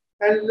Union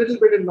and a little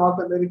bit in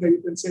North America.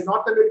 You can say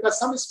North America,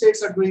 some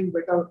states are doing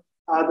better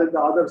than the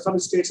other. Some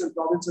states and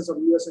provinces of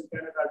US and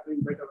Canada are doing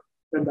better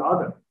than the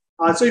other.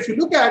 So if you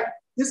look at,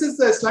 this is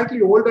a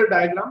slightly older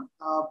diagram,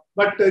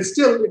 but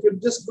still, if you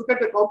just look at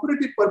the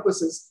comparative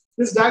purposes,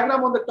 this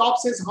diagram on the top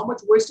says how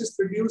much waste is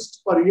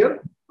produced per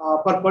year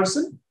per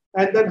person.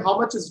 and then how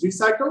much is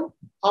recycled,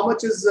 how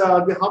much is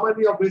how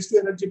many of waste to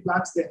energy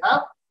plants they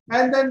have,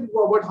 and then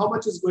how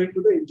much is going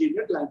to the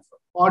engineered landfill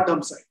or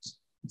dump sites.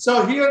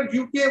 So here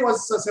UK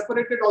was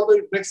separated, although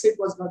Brexit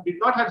did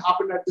not have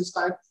happened at this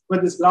time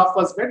when this graph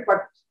was made,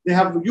 but they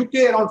have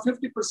UK around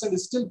 50%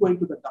 is still going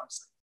to the dump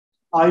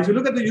site. If you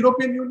look at the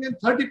European Union,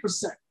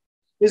 30%.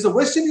 Is the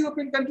Western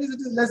European countries, it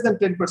is less than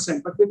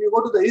 10%. But when you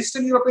go to the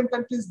Eastern European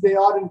countries, they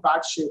are in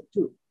bad shape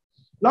too.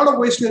 A lot of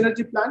waste to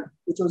energy plant,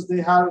 because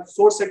they have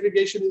source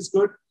segregation is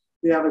good.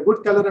 They have a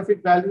good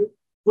calorific value,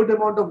 good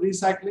amount of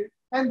recycling,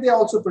 and they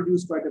also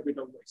produce quite a bit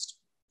of waste.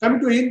 Coming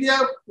to India,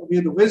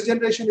 where the waste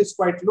generation is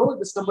quite low,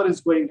 this number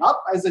is going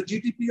up. As the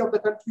GDP of the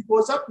country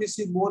goes up, we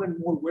see more and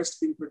more waste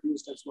being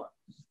produced as well.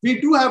 We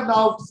do have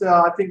now,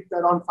 I think,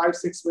 around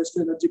 5-6 waste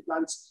to energy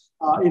plants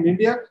in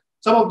India.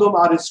 Some of them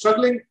are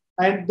struggling.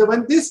 And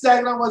when this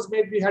diagram was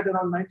made, we had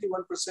around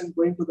 91%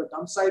 going to the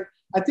dump site.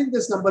 I think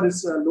this number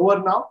is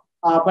lower now.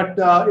 But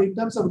in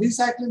terms of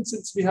recycling,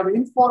 since we have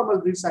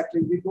informal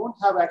recycling, we don't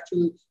have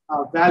actual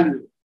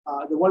value.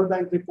 The World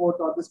Bank report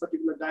or this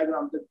particular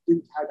diagram that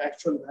didn't have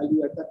actual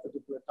value at that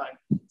particular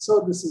time.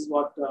 So this is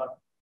what,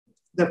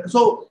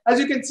 so as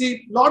you can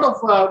see, a lot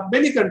of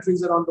many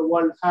countries around the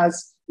world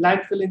has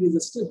landfilling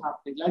is still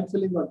happening,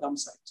 landfilling or dump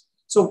sites.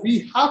 So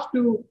we have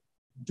to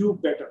do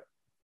better.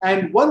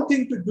 And one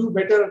thing to do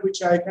better,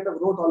 which I kind of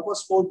wrote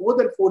almost more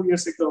than 4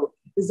 years ago,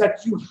 is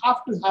that you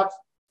have to have,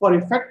 for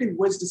effective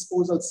waste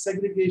disposal,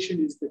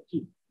 segregation is the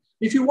key.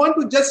 If you want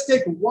to just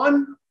take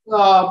one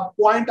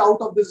point out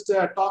of this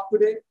talk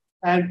today,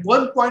 and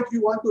one point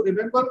you want to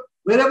remember,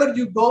 wherever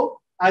you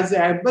go as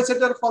an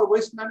ambassador for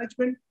waste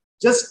management,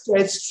 just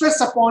stress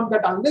upon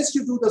that unless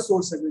you do the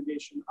source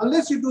segregation,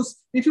 unless you do,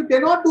 if you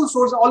cannot do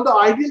source,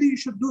 although ideally you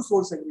should do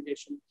source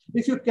segregation.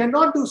 If you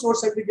cannot do source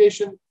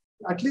segregation,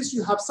 at least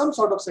you have some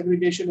sort of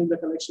segregation in the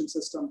collection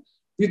system.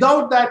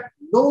 Without that,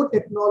 no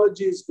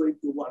technology is going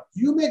to work.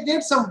 You may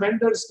get some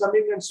vendors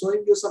coming and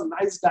showing you some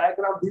nice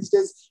diagram. These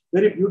days,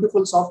 very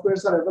beautiful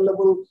softwares are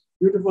available,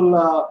 beautiful,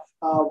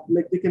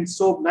 like they can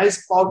show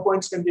nice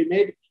PowerPoints can be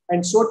made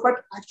and showed,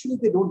 but actually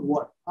they don't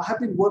work. I have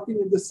been working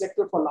in this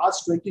sector for the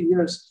last 20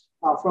 years,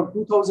 from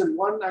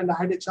 2001, and I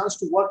had a chance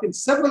to work in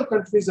several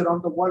countries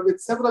around the world with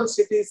several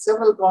cities,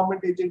 several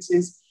government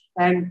agencies,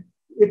 and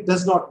it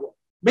does not work.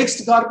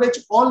 Mixed garbage,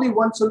 only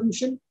one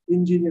solution,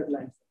 engineered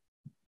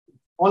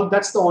landfill.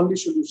 That's the only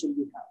solution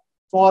we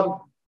have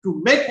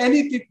to make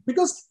anything,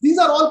 because these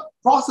are all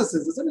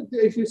processes, isn't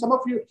it? If some of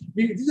you,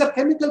 these are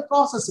chemical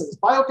processes,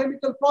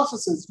 biochemical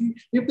processes.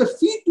 If the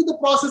feed to the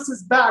process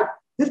is bad,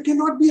 there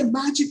cannot be a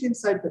magic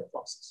inside that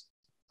process.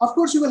 Of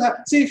course, you will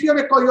have, say, if you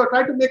are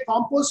trying to make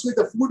compost with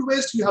the food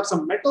waste, you have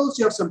some metals,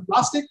 you have some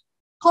plastic,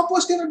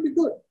 compost cannot be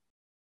good.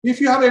 If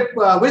you have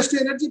a waste to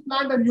energy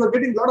plant and you are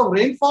getting a lot of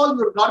rainfall,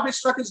 your garbage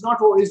truck is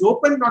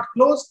open, not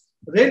closed.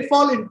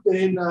 Rainfall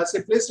in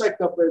say place like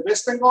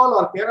West Bengal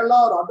or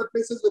Kerala or other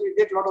places where you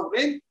get a lot of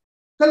rain,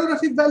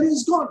 calorific value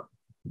is gone.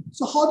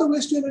 So how the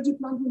waste to energy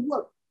plant will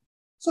work?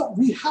 So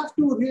we have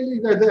to really,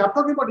 they are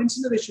talking about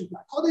incineration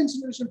plant, how the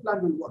incineration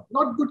plant will work,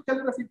 not good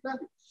calorific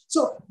value.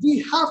 So we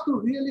have to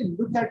really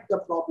look at the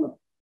problem.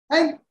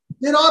 And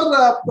there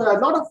are a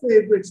lot of,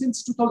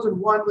 since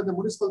 2001, when the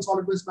municipal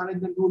solid waste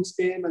management rules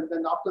came, and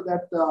then after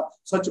that,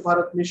 Swachh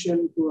Bharat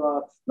mission,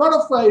 a lot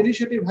of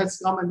initiative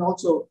has come, and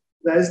also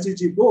the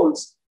SDG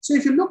goals. So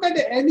if you look at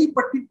any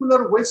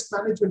particular waste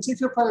management, say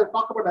if you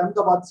talk about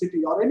Ahmedabad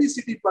city or any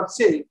city per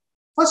se,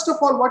 first of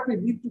all, what we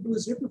need to do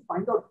is we have to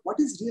find out what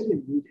is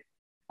really needed.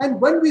 And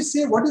when we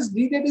say what is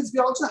needed, is we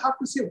also have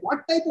to say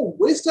what type of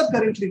waste are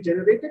currently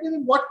generated and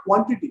in what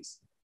quantities.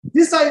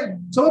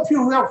 Some of you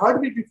who have heard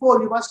me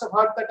before, you must have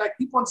heard that I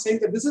keep on saying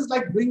that this is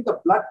like doing the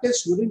blood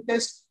test, urine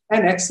test,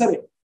 and X-ray.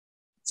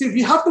 See,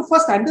 we have to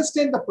first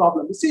understand the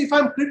problem. You see, if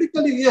I'm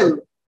critically ill,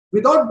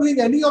 without doing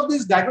any of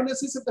this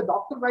diagnosis, if the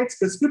doctor writes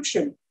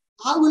prescription,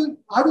 I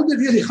will be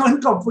really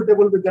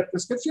uncomfortable with that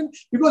prescription,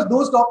 because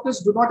those doctors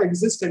do not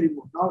exist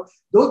anymore. Now,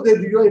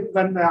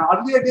 when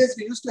earlier days,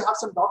 we used to have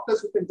some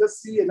doctors who can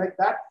just see like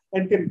that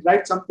and can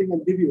write something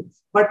and give you.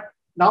 But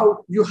now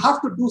you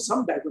have to do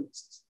some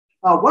diagnosis.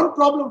 One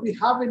problem we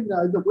have in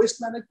the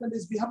waste management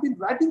is we have been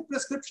writing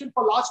prescription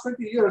for the last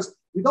 20 years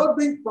without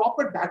doing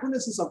proper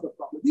diagnosis of the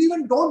problem. We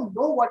even don't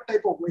know what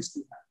type of waste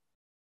we have.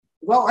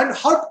 Well, and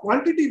how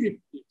quantity we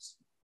produce.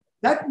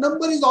 That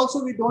number is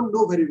also we don't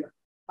know very well.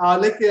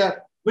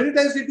 Many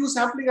times we do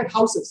sampling at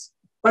houses,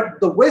 but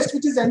the waste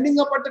which is ending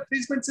up at the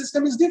treatment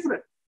system is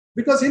different.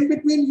 Because in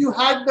between you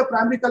had the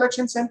primary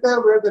collection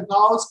center where the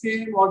cows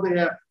came, or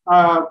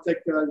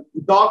the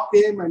dog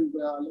came, and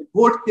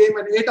goat came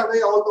and ate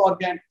away all the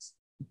organics.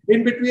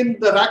 In between,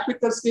 the rack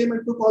pickers came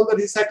and took all the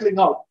recycling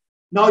out.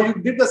 Now you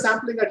did the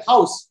sampling at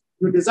house.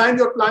 You design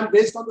your plant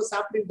based on the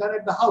sampling done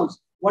at the house.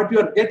 What you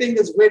are getting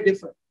is way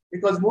different,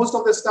 because most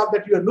of the stuff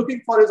that you are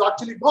looking for is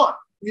actually gone,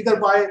 either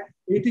by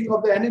eating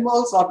of the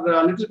animals or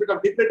a little bit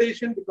of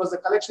degradation, because the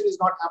collection is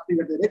not happening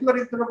at the regular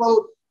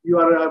interval.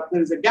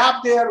 There is a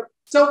gap there.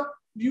 So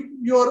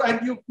your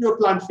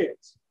plant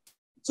fails.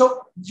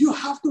 So you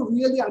have to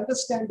really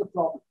understand the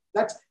problem.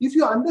 That's if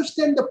you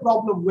understand the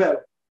problem well,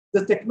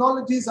 the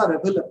technologies are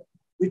available,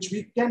 which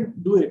we can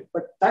do it.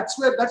 But that's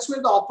where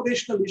the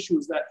operational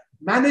issues, the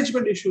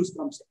management issues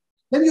comes in.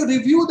 Then you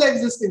review the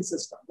existing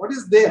system. What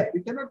is there?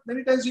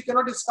 Many times you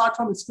cannot start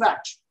from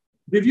scratch.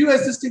 Review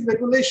existing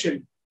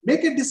regulation.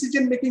 Make a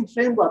decision-making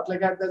framework,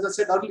 like as I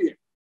said earlier.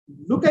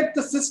 Look at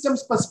the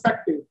system's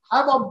perspective.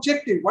 Have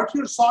objective. What's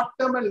your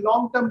short-term and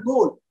long-term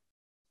goal?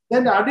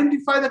 Then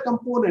identify the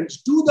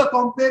components. Do the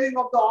comparing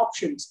of the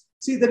options.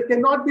 See, there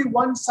cannot be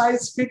one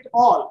size fit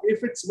all.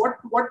 If it's what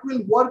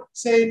will work,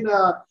 say in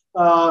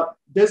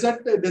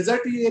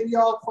deserty area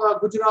of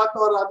Gujarat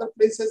or other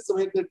places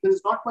where there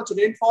is not much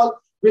rainfall,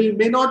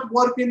 may not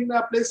work in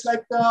a place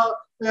like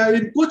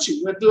in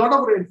Kochi with a lot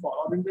of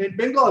rainfall, or in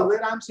Bengal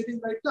where I'm sitting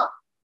right now.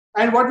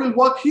 And what will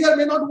work here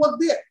may not work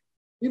there.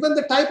 Even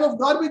the type of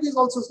garbage is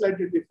also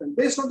slightly different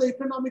based on the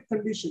economic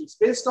conditions,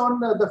 based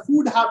on the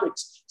food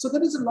habits. So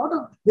there is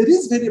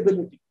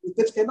variability.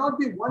 There cannot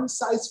be one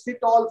size fit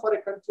all for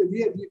a country.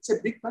 It's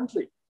a big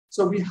country.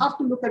 So we have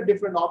to look at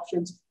different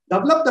options,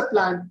 develop the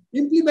plan,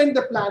 implement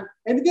the plan,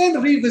 and again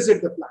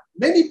revisit the plan.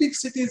 Many big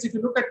cities, if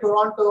you look at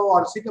Toronto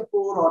or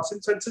Singapore or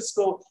San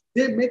Francisco,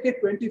 they make a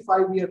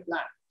 25-year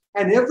plan.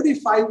 And every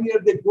 5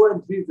 years, they go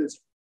and revisit.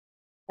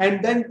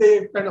 And then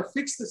they kind of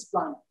fix this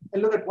plan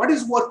and look at what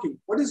is working,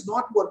 what is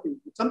not working,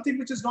 something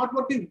which is not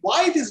working,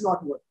 why it is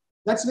not working.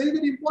 That's very,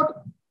 very important.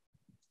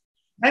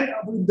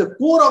 And the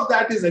core of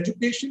that is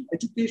education,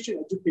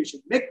 education, education.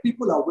 Make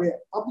people aware,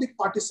 public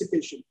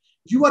participation.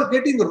 You are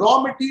getting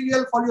raw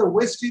material for your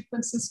waste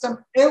treatment system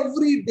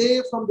every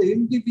day from the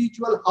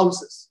individual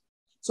houses.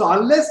 So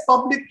unless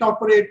public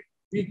cooperate,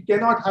 we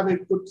cannot have a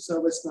good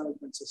service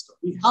management system.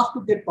 We have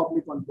to get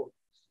public on board.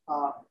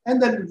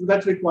 And then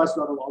that requires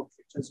a lot of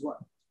outreach as well.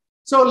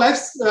 So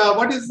let's,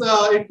 what is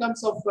in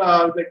terms of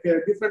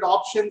different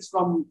options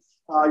from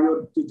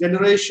your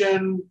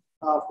generation,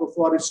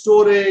 for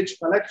storage,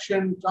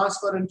 collection,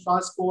 transfer and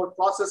transport,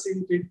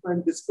 processing,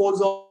 treatment,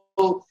 disposal.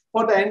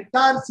 For the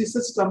entire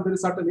system, there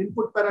is certain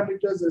input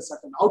parameters, there is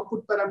certain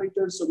output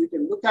parameters. So we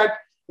can look at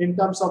in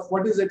terms of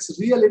what is its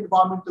real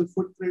environmental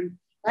footprint.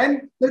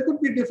 And there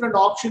could be different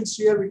options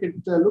here. We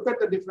can look at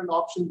the different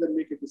options and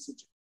make a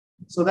decision.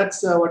 So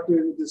that's what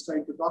we're just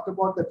trying to talk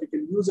about, that we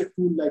can use a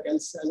tool like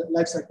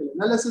life cycle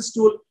analysis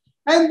tool.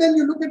 And then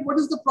you look at what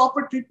is the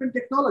proper treatment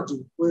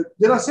technology.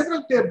 There are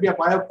several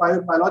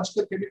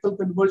biological chemical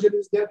conversion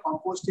is there,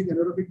 composting,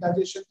 anaerobic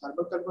digestion,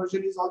 thermal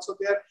conversion is also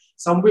there.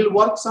 Some will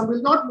work, some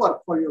will not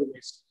work for your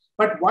waste.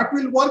 But what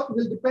will work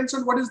will depend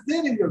on what is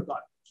there in your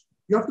garbage.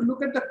 You have to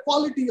look at the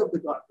quality of the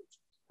garbage.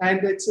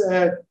 And it's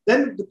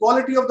then the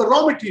quality of the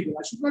raw material.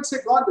 I should not say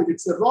garbage,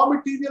 it's the raw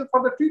material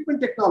for the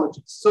treatment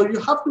technologies. So you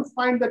have to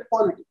find that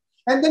quality.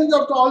 And then you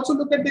have to also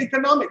look at the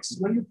economics.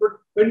 When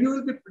you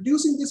will be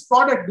producing this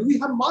product, do we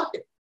have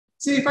market?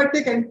 See, if I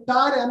take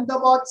entire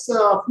Ahmedabad's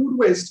food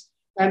waste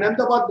and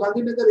Ahmedabad,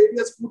 Gandhinagar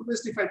area's food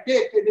waste, if I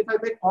take and if I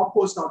make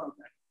compost out of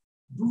that,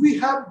 do we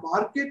have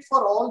market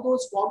for all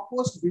those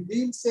compost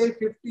within, say,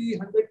 50,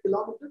 100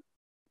 kilometers?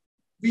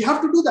 We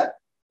have to do that.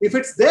 If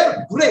it's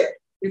there, great.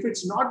 If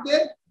it's not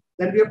there,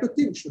 then we have to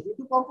think, should we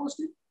do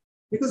composting?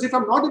 Because if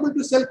I'm not able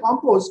to sell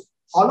compost,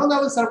 how long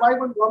I will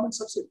survive on government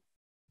subsidy?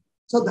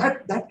 So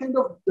that kind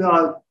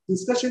of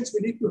discussions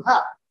we need to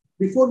have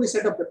before we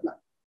set up the plan.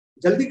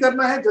 Jaldi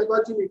karna hai,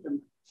 jalbazi nahi karna.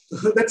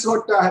 So that's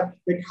what, have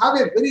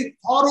a very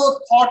thorough,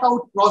 thought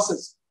out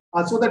process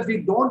so that we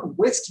don't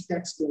waste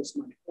taxpayers'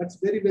 money. That's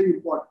very, very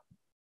important.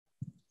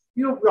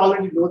 We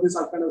already know this,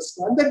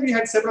 and then we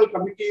had several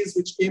committees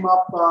which came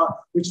up,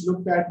 which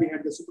looked at, we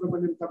had the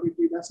Subramanian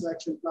Committee, National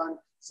Action Plan,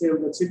 say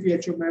the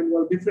CPHO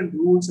manual, different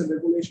rules and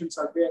regulations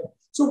are there.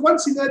 So one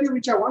scenario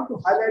which I want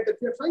to highlight that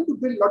we are trying to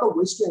build a lot of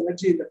waste to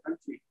energy in the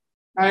country.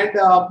 And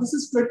this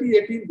is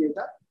 2018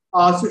 data.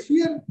 So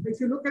here, if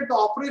you look at the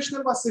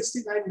operational was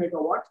 69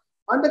 megawatts,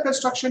 under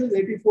construction is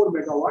 84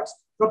 megawatts,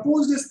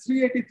 proposed is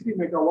 383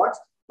 megawatts,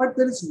 but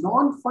there is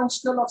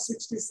non-functional of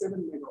 67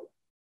 megawatts.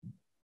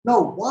 Now,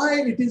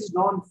 why it is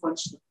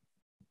non-functional?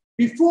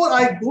 Before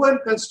I go and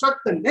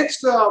construct the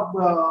next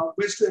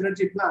waste to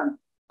energy plant,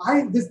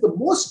 the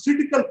most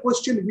critical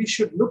question we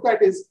should look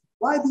at is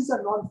why these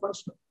are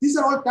non-functional. These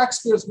are all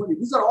taxpayers' money.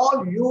 These are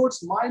all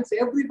yours, mine,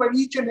 everybody,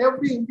 each and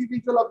every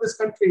individual of this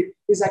country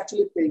is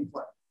actually paying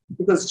for it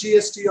because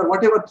GST or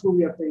whatever through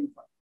we are paying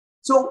for it.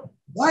 So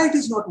why it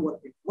is not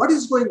working? What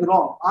is going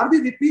wrong? Are we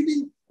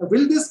repeating?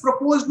 Will this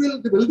proposed,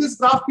 will this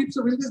graph keeps,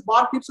 will this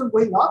bar keeps on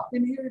going up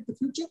in here in the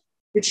future?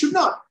 It should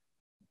not.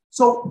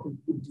 So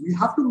we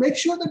have to make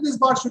sure that this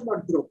bar should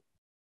not grow.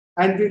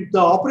 And the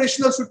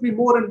operational should be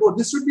more and more.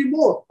 This should be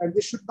more. And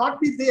this should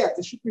not be there.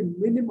 This should be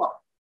minimum.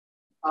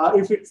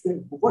 If it's there,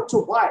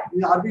 so why?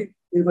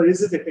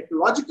 Is it a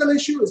technological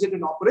issue? Is it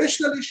an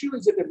operational issue?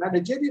 Is it a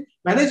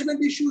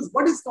management issue?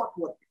 What is not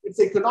working? It's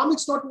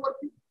economics not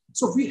working.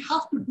 So we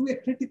have to do a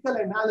critical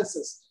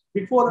analysis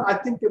before I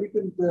think we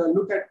can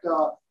look at.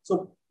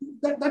 So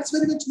that's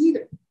very much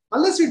needed.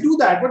 Unless we do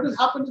that, what will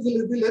happen is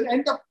we'll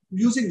end up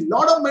using a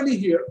lot of money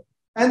here,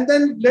 and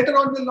then later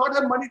on we'll not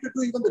have money to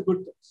do even the good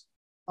things.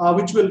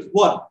 which will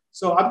work.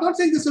 So I'm not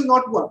saying this will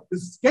not work.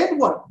 This can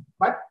work,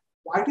 but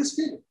why it is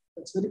failing?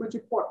 That's very much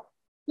important.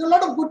 There are a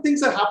lot of good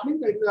things are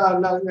happening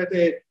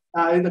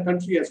in the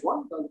country as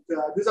well.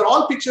 These are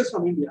all pictures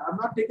from India. I've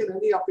not taken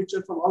any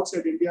pictures from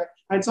outside India,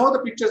 and some of the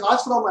pictures are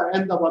from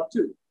Ahmedabad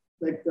too.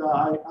 Like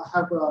I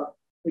have,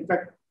 in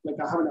fact, like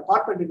I have an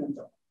apartment in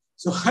Ahmedabad,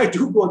 so I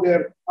do go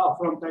there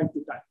from time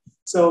to time.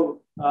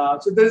 So,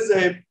 so there is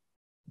a,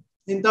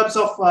 in terms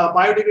of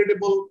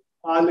biodegradable,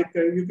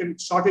 you can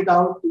sort it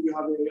out. You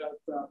have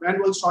a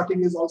manual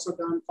sorting is also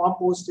done,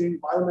 composting,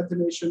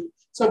 biomethanation.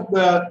 So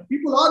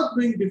people are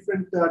doing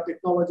different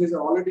technologies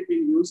are already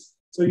being used.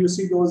 So you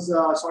see those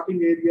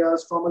sorting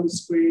areas, formal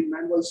screen,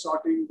 manual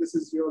sorting. This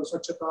is your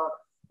Swachhata,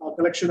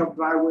 collection of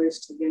dry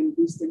waste, again,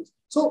 these things.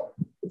 So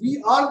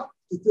we are,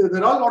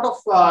 there are a lot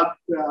of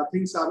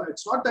things.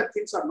 It's not that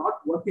things are not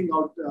working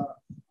out.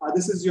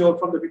 This is your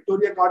from the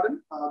Victoria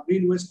Garden,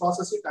 green waste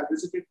processing. I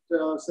visited,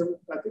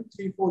 I think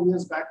 3-4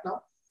 years back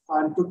now,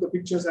 and took the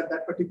pictures at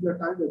that particular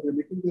time that they're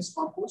making this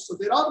compost. So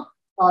there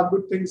are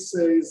good things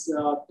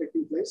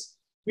taking place.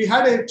 We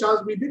had a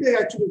chance, we did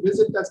actually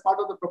visit as part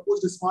of the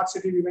proposed smart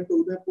city. We went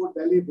to Udaipur,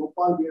 Delhi,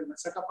 Bhopal, we had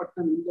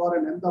Visakhapatnam, Indore,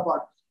 and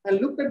Ahmedabad, and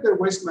looked at their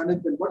waste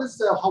management. What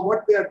is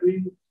what they are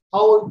doing,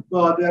 how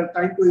they are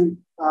trying to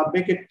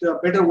make it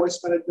better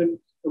waste management.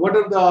 What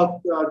are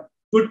the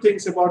good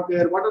things about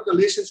there? What are the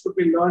lessons could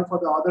be learned for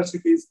the other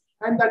cities?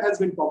 And that has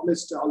been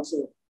published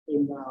also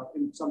in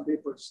some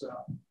papers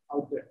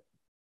out there.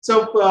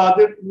 So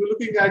we're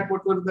looking at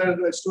what were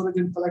their storage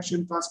and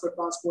collection, transfer,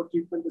 transport,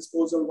 treatment,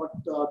 disposal, what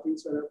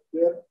things were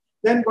there.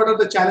 Then what are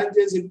the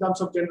challenges in terms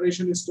of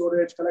generation,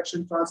 storage,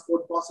 collection,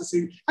 transport,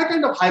 processing? I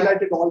kind of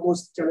highlighted all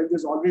those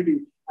challenges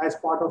already as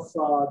part of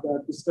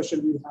the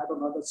discussion we had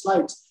on other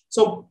slides.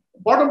 So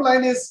bottom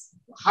line is,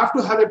 have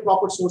to have a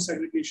proper source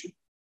segregation.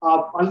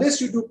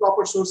 Unless you do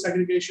proper source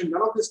segregation,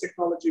 none of this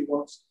technology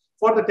works.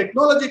 For the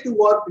technology to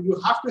work, you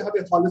have to have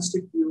a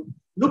holistic view.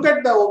 Look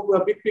at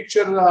the big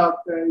picture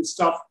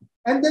stuff.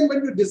 And then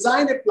when you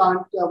design a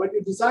plant, when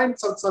you design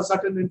some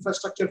certain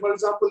infrastructure, for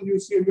example, you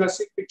see a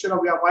picture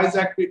of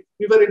Vizag.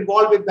 We were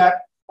involved with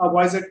that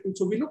Vizag.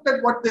 So we looked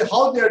at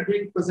how they are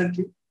doing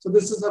presently. So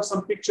this is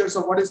some pictures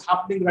of what is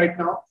happening right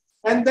now.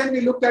 And then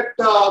we looked at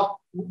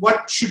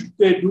what should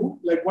they do,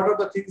 like what are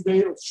the things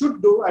they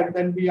should do. And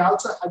then we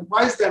also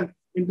advise them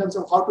in terms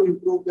of how to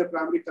improve their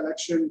primary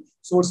collection,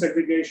 source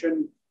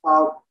segregation,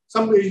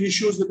 some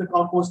issues with the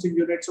composting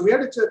unit. So we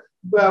had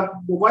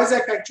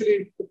Vizag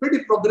actually a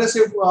pretty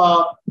progressive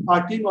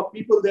team of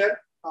people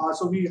there.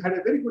 So we had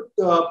a very good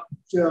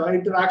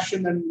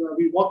interaction and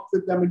we worked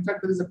with them. In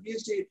fact, there is a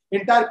PhD,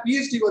 entire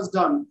PhD was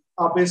done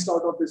based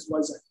out of this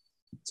Vizag.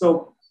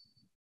 So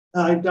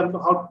in terms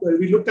of how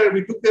we looked at,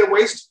 we took their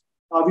waste,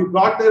 we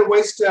brought their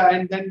waste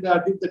and then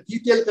did the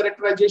detailed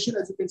characterization.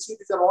 As you can see,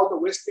 these are all the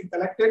waste being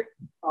collected,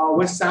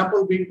 waste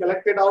sample being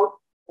collected out,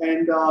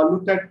 and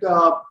looked at,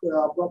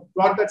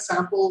 brought that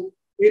sample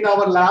in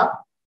our lab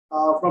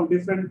from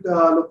different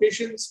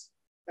locations.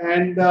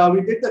 And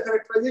we did the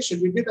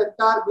characterization. We did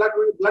entire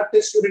blood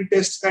test, urine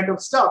test kind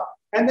of stuff.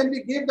 And then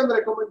we gave them a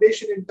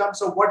recommendation in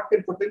terms of what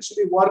can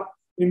potentially work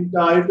in,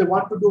 if they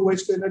want to do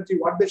waste to energy,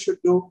 what they should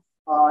do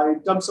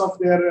in terms of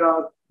their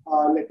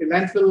like a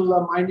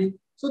landfill mining.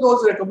 So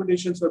those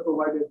recommendations were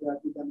provided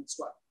to them as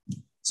well.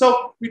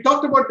 So we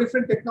talked about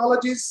different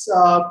technologies,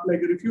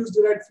 like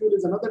refuse-derived fuel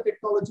is another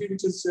technology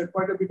which is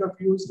quite a bit of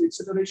use.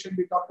 Incineration,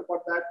 we talked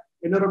about that.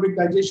 Anaerobic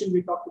digestion,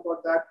 we talked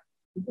about that.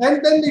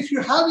 And then if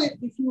you have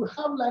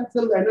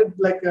landfill,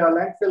 like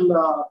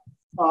landfill,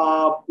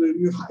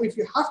 if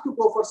you have to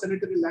go for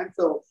sanitary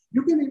landfill,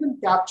 you can even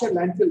capture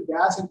landfill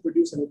gas and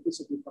produce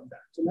electricity from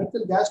that. So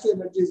landfill gas to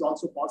energy is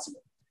also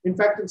possible. In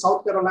fact, in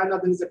South Carolina,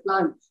 there is a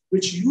plant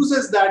which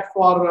uses that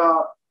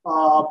for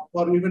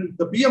even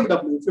the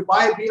BMW. If you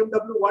buy a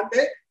BMW one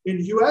day in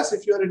US,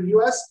 if you're in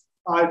US,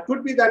 it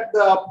could be that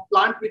the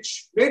plant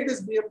which made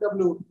this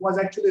BMW was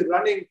actually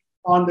running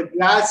on the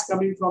gas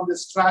coming from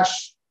this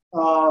trash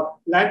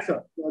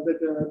landfill,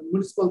 the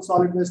municipal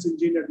solid waste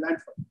engineered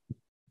landfill.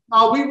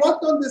 We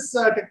worked on this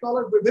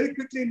technology very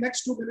quickly. In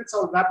next 2 minutes,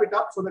 I'll wrap it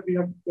up so that we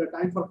have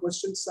time for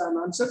questions and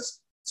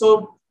answers.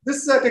 So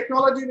this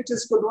technology, which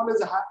is known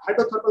as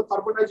hydrothermal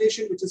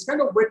carbonization, which is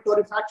kind of wet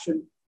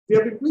torrefaction. We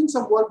have been doing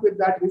some work with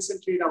that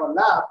recently in our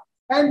lab.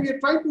 And we are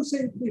trying to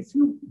say, if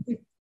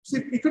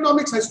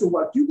economics has to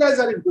work, you guys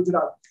are in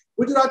Gujarat.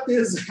 Gujarat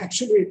is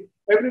actually,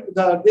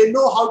 they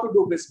know how to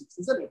do business,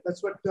 isn't it?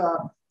 That's what,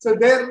 so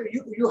there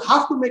you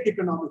have to make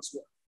economics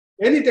work.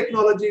 Any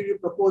technology you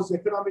propose,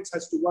 economics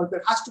has to work.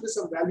 There has to be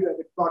some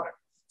value-added product.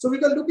 So we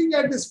were looking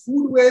at this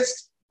food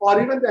waste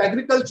or even the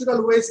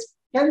agricultural waste.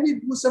 Can we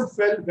do some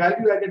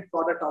value-added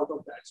product out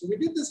of that? So we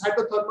did this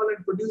hydrothermal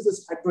and produced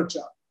this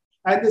hydrochar.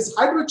 And this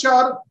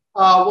hydrochar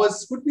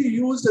could be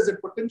used as a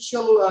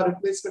potential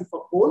replacement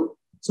for coal.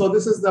 So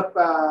this is the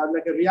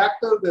like a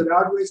reactor, the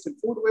yard waste and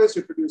food waste.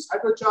 We produce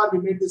hydrochar. We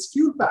made this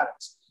fuel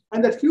pellets,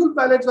 and that fuel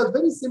pellet was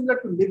very similar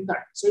to lignite.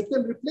 So it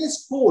can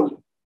replace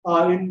coal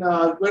in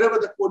wherever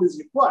the coal is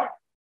required.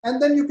 And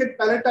then you can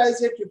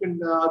pelletize it. You can,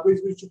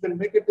 which you can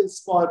make it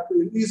for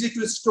easy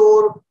to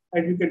store,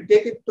 and you can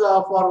take it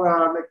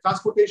for like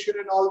transportation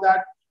and all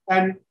that.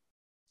 And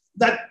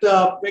that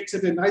makes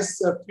it a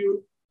nice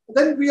fuel.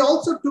 Then we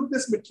also took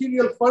this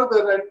material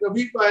further, and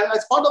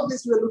as part of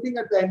this, we were looking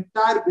at the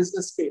entire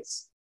business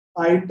case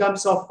in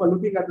terms of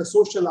looking at the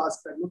social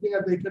aspect, looking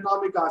at the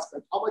economic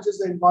aspect, how much is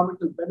the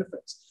environmental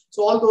benefits.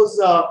 So all those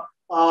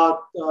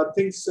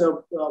things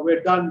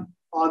were done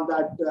on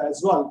that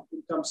as well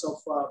in terms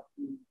of for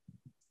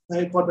the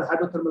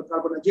hydrothermal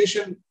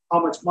carbonization,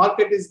 how much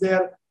market is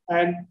there.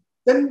 And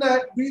then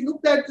we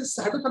looked at this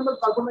hydrothermal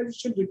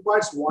carbonization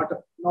requires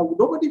water. Now,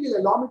 nobody will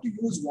allow me to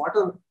use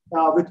water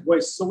with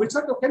waste. So we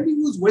said, can we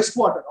use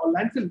wastewater or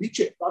landfill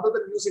leachate rather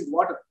than using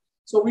water?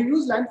 So we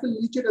use landfill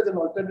leachate as an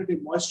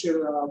alternative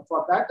moisture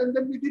for that. And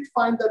then we did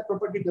find that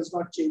property does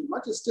not change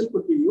much. It still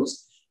could be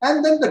used.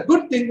 And then the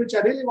good thing, which I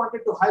really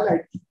wanted to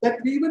highlight,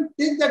 that we even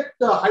take that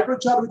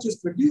hydrochar which is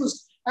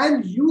produced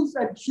and use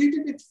and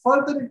treated it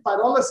further in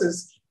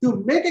pyrolysis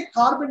to make a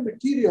carbon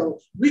material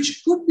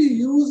which could be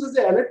used as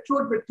an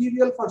electrode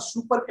material for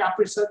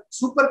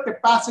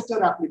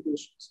supercapacitor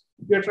applications.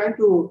 We are trying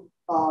to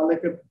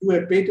do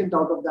a patent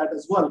out of that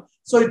as well.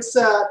 So it's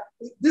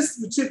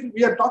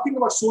we are talking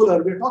about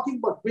solar, we are talking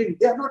about wind.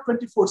 They are not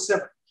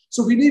 24/7.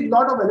 So we need a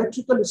lot of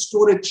electrical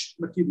storage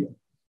material.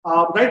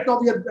 Right now,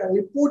 we are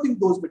importing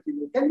those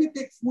materials. Can we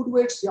take food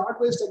waste, yard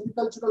waste,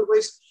 agricultural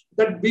waste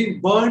that being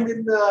burned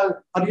in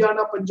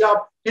Haryana,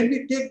 Punjab? Can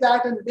we take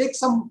that and make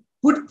some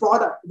good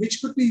product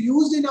which could be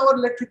used in our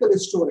electrical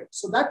storage?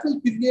 So that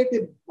will create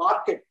a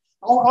market.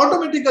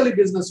 Automatically,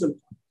 business will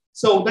come.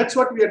 So that's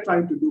what we are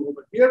trying to do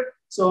over here.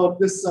 So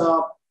this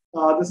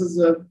is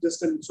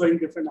just showing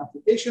different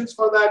applications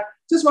for that.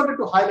 Just wanted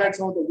to highlight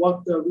some of the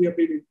work that we have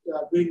been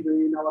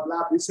doing in our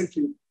lab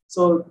recently.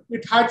 So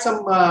it had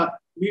some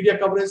media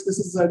coverage.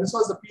 This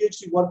was the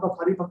PhD work of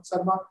Hari Bhakt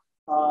Sarma.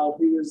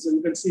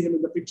 You can see him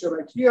in the picture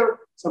right here.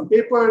 Some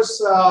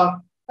papers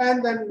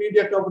and then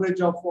media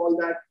coverage of all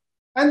that.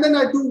 And then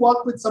I do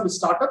work with some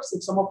startups.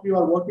 If some of you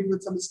are working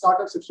with some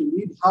startups, if you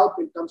need help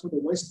in terms of the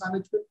waste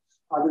management,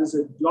 there is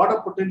a lot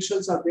of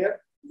potentials are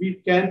there.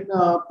 We can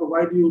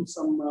provide you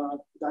some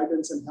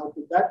guidance and help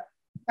with that.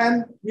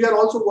 And we are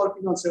also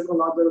working on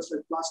several others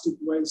like plastic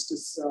waste,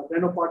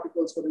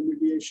 nanoparticles for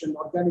remediation,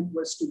 organic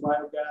waste to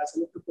biogas,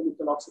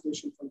 electrochemical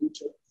oxidation for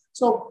leachate.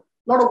 So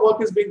a lot of work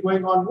is being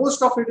going on.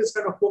 Most of it is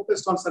kind of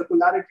focused on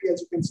circularity.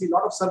 As you can see, a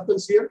lot of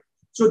circles here.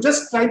 So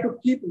just try to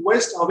keep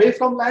waste away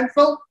from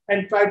landfill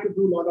and try to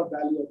do a lot of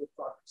value-added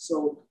products.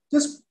 So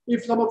just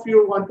if some of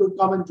you want to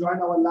come and join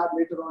our lab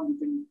later on,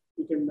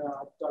 we can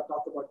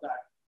talk about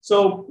that.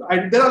 So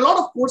there are a lot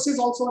of courses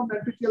also on the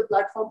NPTEL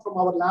platform from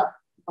our lab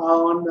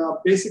on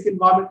basic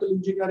environmental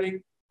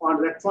engineering, on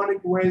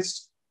electronic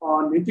waste,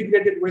 on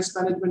integrated waste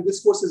management. This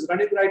course is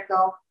running right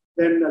now.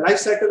 Then life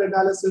cycle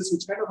analysis,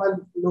 which kind of I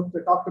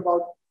talked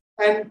about.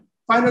 And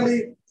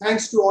finally,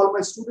 thanks to all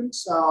my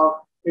students.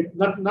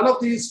 None of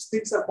these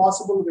things are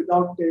possible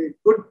without a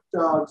good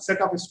set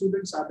of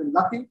students. I've been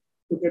lucky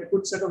to get a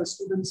good set of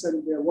students,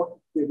 and they work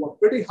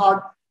pretty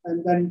hard,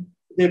 and then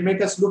they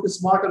make us look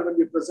smarter when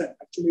we present.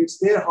 Actually, it's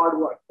their hard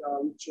work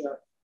which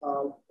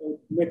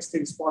makes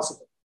things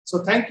possible.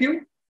 So thank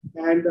you,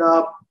 and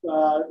now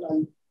I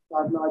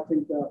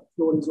think the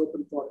floor is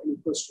open for any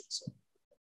questions.